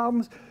 quirky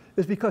problems,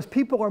 is because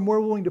people are more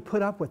willing to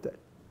put up with it.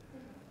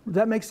 Does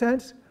that make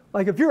sense?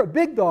 Like if you're a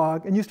big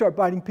dog and you start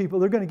biting people,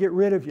 they're going to get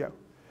rid of you.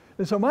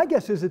 And so my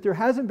guess is that there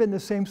hasn't been the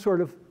same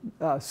sort of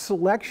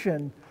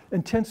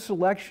intense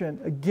selection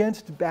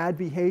against bad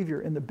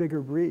behavior in the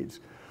bigger breeds.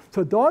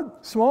 So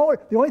smaller,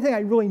 the only thing I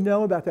really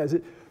know about that is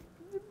that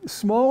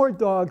smaller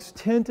dogs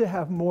tend to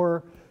have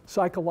more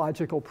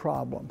psychological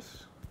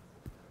problems.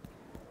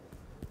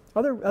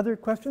 Other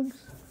questions?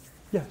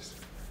 Yes.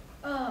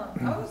 I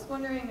was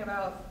wondering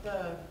about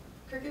the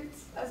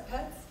crickets as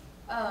pets,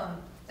 and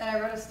I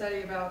read a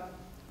study about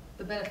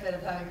the benefit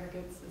of having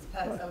crickets as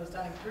pets that was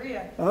done in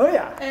Korea. Oh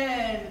yeah.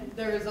 And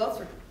the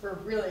results were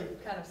really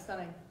kind of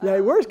stunning. Yeah,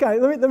 where's guy?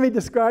 Let me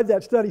describe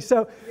that study.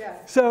 So,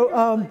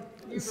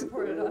 You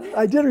reported on it.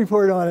 I did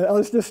report on it. I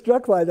was just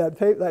struck by that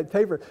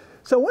paper.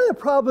 So one of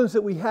the problems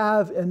that we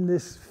have in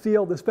this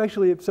field,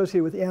 especially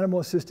associated with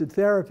animal-assisted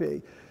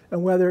therapy,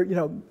 and whether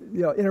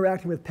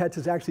interacting with pets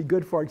is actually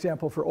good, for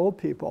example, for old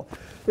people,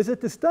 is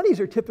that the studies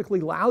are typically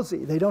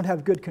lousy. They don't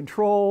have good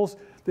controls.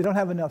 They don't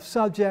have enough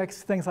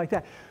subjects, things like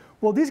that.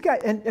 Well, these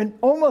guys, and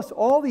almost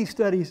all these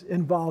studies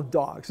involve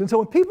dogs. And so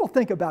when people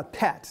think about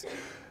pets,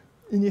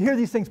 and you hear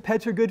these things,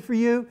 pets are good for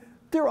you,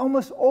 they're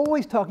almost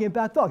always talking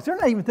about dogs. They're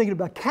not even thinking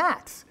about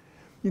cats.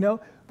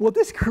 Well,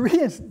 this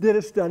Koreans did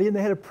a study, and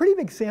they had a pretty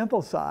big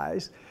sample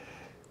size,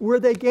 where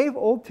they gave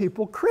old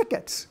people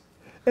crickets.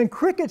 And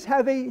crickets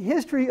have a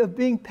history of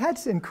being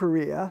pets in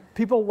Korea.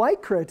 People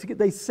like crickets.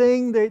 They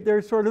sing,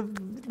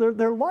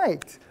 they're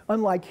liked,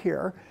 unlike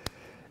here.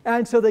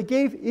 And so they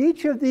gave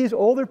each of these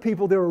older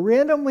people, they were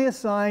randomly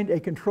assigned a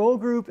control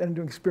group and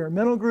an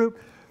experimental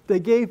group. They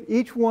gave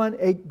each one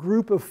a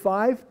group of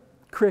 5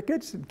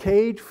 crickets,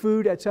 cage,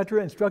 food,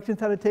 etc., instructions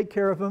how to take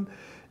care of them.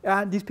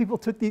 And these people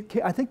took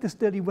I think the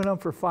study went on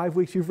for 5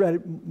 weeks. You've read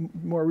it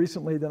more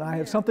recently than I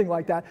have, something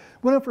like that.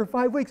 Went on for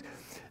 5 weeks.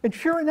 And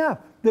sure enough,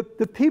 the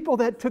people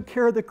that took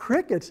care of the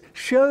crickets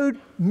showed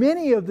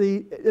many of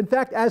in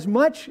fact, as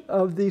much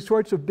of the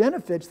sorts of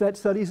benefits that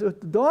studies of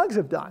the dogs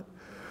have done.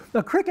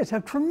 Now, crickets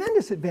have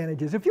tremendous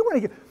advantages. If you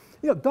want to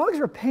get, dogs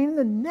are a pain in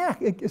the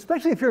neck,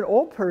 especially if you're an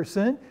old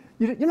person.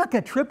 You're not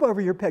going to trip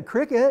over your pet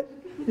cricket,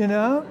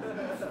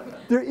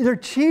 They're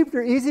cheap,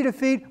 they're easy to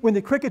feed. When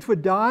the crickets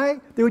would die,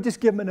 they would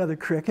just give them another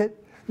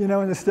cricket, in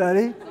the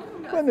study.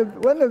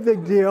 Wasn't a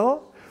big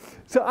deal.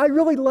 So I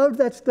really loved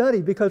that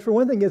study because for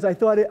one thing I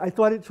thought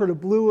it sort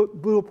of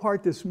blew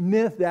apart this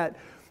myth that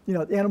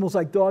animals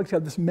like dogs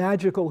have this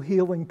magical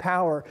healing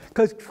power,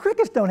 because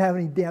crickets don't have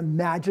any damn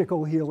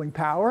magical healing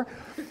power.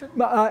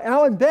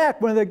 Alan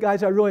Beck, one of the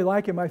guys I really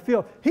like in my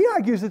field, he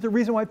argues that the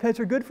reason why pets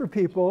are good for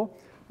people,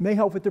 may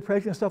help with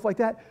depression and stuff like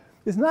that,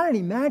 is not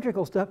any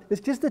magical stuff.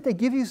 It's just that they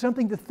give you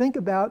something to think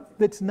about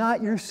that's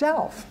not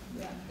yourself.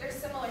 Yeah. There's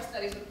similar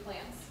studies with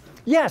plants.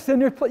 Yes,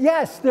 and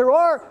there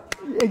are.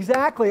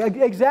 Exactly.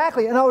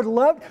 And I would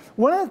love,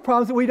 one of the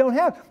problems that we don't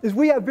have is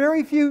we have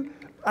very few,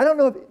 I don't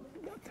know if,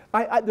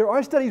 there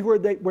are studies where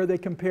they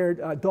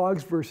compared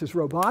dogs versus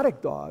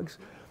robotic dogs,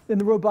 and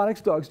the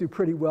robotics dogs do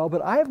pretty well,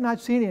 but I have not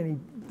seen any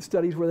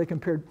studies where they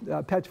compared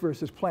pets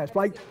versus plants.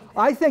 But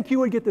I think you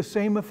would get the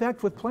same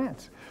effect with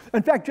plants.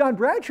 In fact, John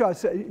Bradshaw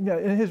said,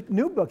 in his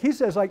new book, he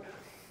says,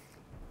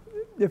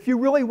 if you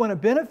really want to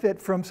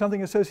benefit from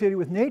something associated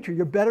with nature,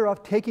 you're better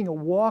off taking a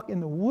walk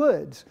in the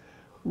woods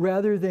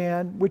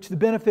which the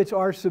benefits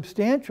are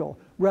substantial,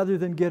 rather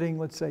than getting,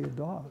 let's say, a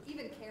dog.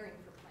 Even carrying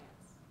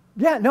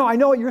Yeah, no, I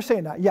know what you're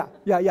saying now. Yeah.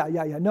 No,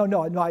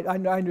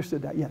 I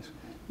understood that, yes.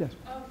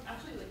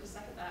 Actually, like to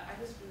second that, I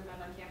just heard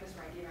about on campus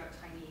where I gave out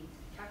tiny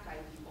cacti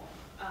people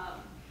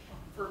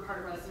for part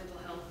of our like, mental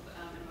health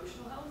and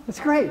emotional health. That's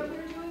great. What we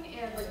were doing,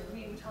 and like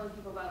we were telling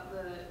people about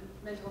the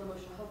mental and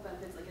emotional health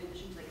benefits, like in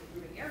addition to like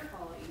improving air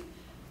quality,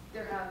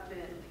 there have been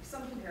like,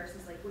 some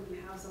comparisons, like when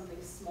you have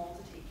something small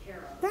to take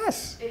care of.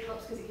 Yes. It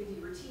helps because it gives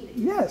you routine.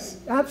 Yes,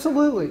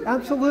 absolutely.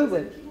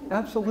 Absolutely.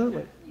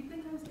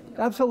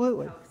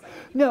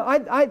 No,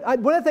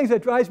 one of the things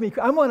that drives me,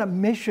 I'm on a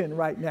mission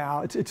right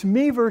now. It's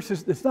me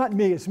versus, it's not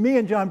me, it's me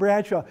and John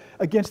Bradshaw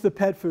against the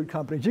pet food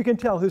companies. You can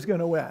tell who's going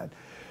to win.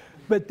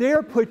 But they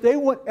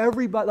want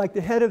everybody, like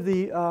the head of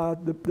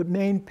the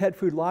main pet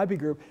food lobby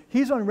group,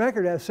 he's on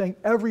record as saying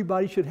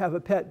everybody should have a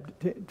pet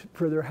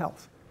for their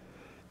health.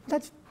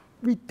 That's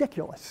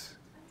ridiculous.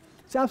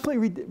 It's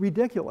absolutely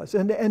ridiculous.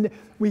 And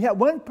we have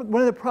one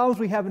of the problems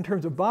we have in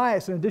terms of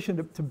bias, in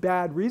addition to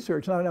bad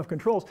research, not enough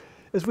controls,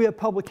 is we have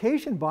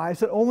publication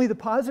bias that only the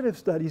positive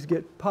studies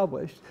get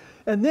published.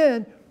 And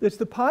then it's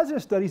the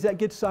positive studies that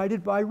get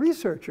cited by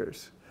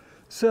researchers.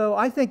 So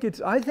I think it's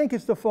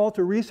the fault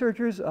of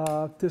researchers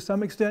to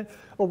some extent.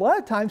 A lot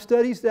of times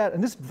studies that,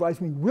 and this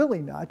drives me really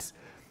nuts,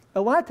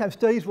 a lot of times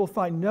studies will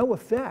find no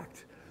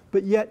effect.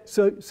 But yet,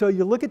 so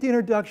you look at the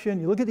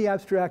introduction, you look at the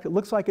abstract, it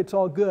looks like it's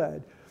all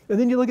good. And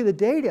then you look at the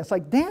data, it's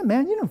like, damn,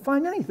 man, you didn't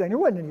find anything. There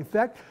wasn't any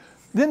effect.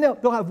 Then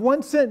they'll have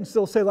one sentence,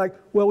 they'll say like,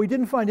 well, we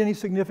didn't find any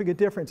significant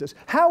differences.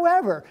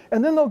 However,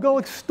 and then they'll go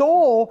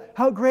extol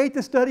how great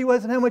the study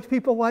was and how much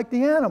people like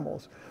the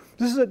animals.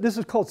 This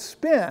is called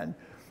spin,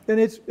 and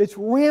it's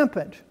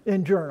rampant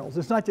in journals.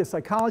 It's not just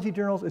psychology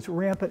journals, it's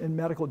rampant in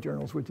medical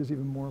journals, which is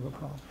even more of a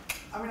problem.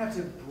 I'm gonna have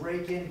to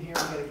break in here,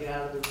 I'm gonna get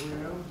out of the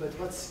room, but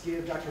let's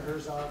give Dr.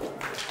 Herzog a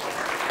round of applause.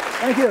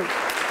 Thank you.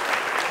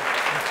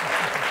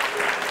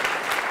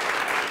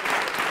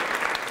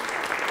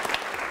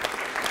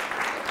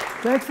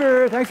 Thanks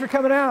for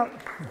coming out.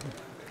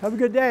 Have a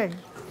good day.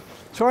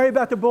 Sorry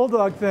about the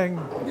bulldog thing.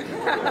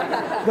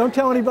 Don't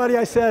tell anybody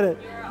I said it.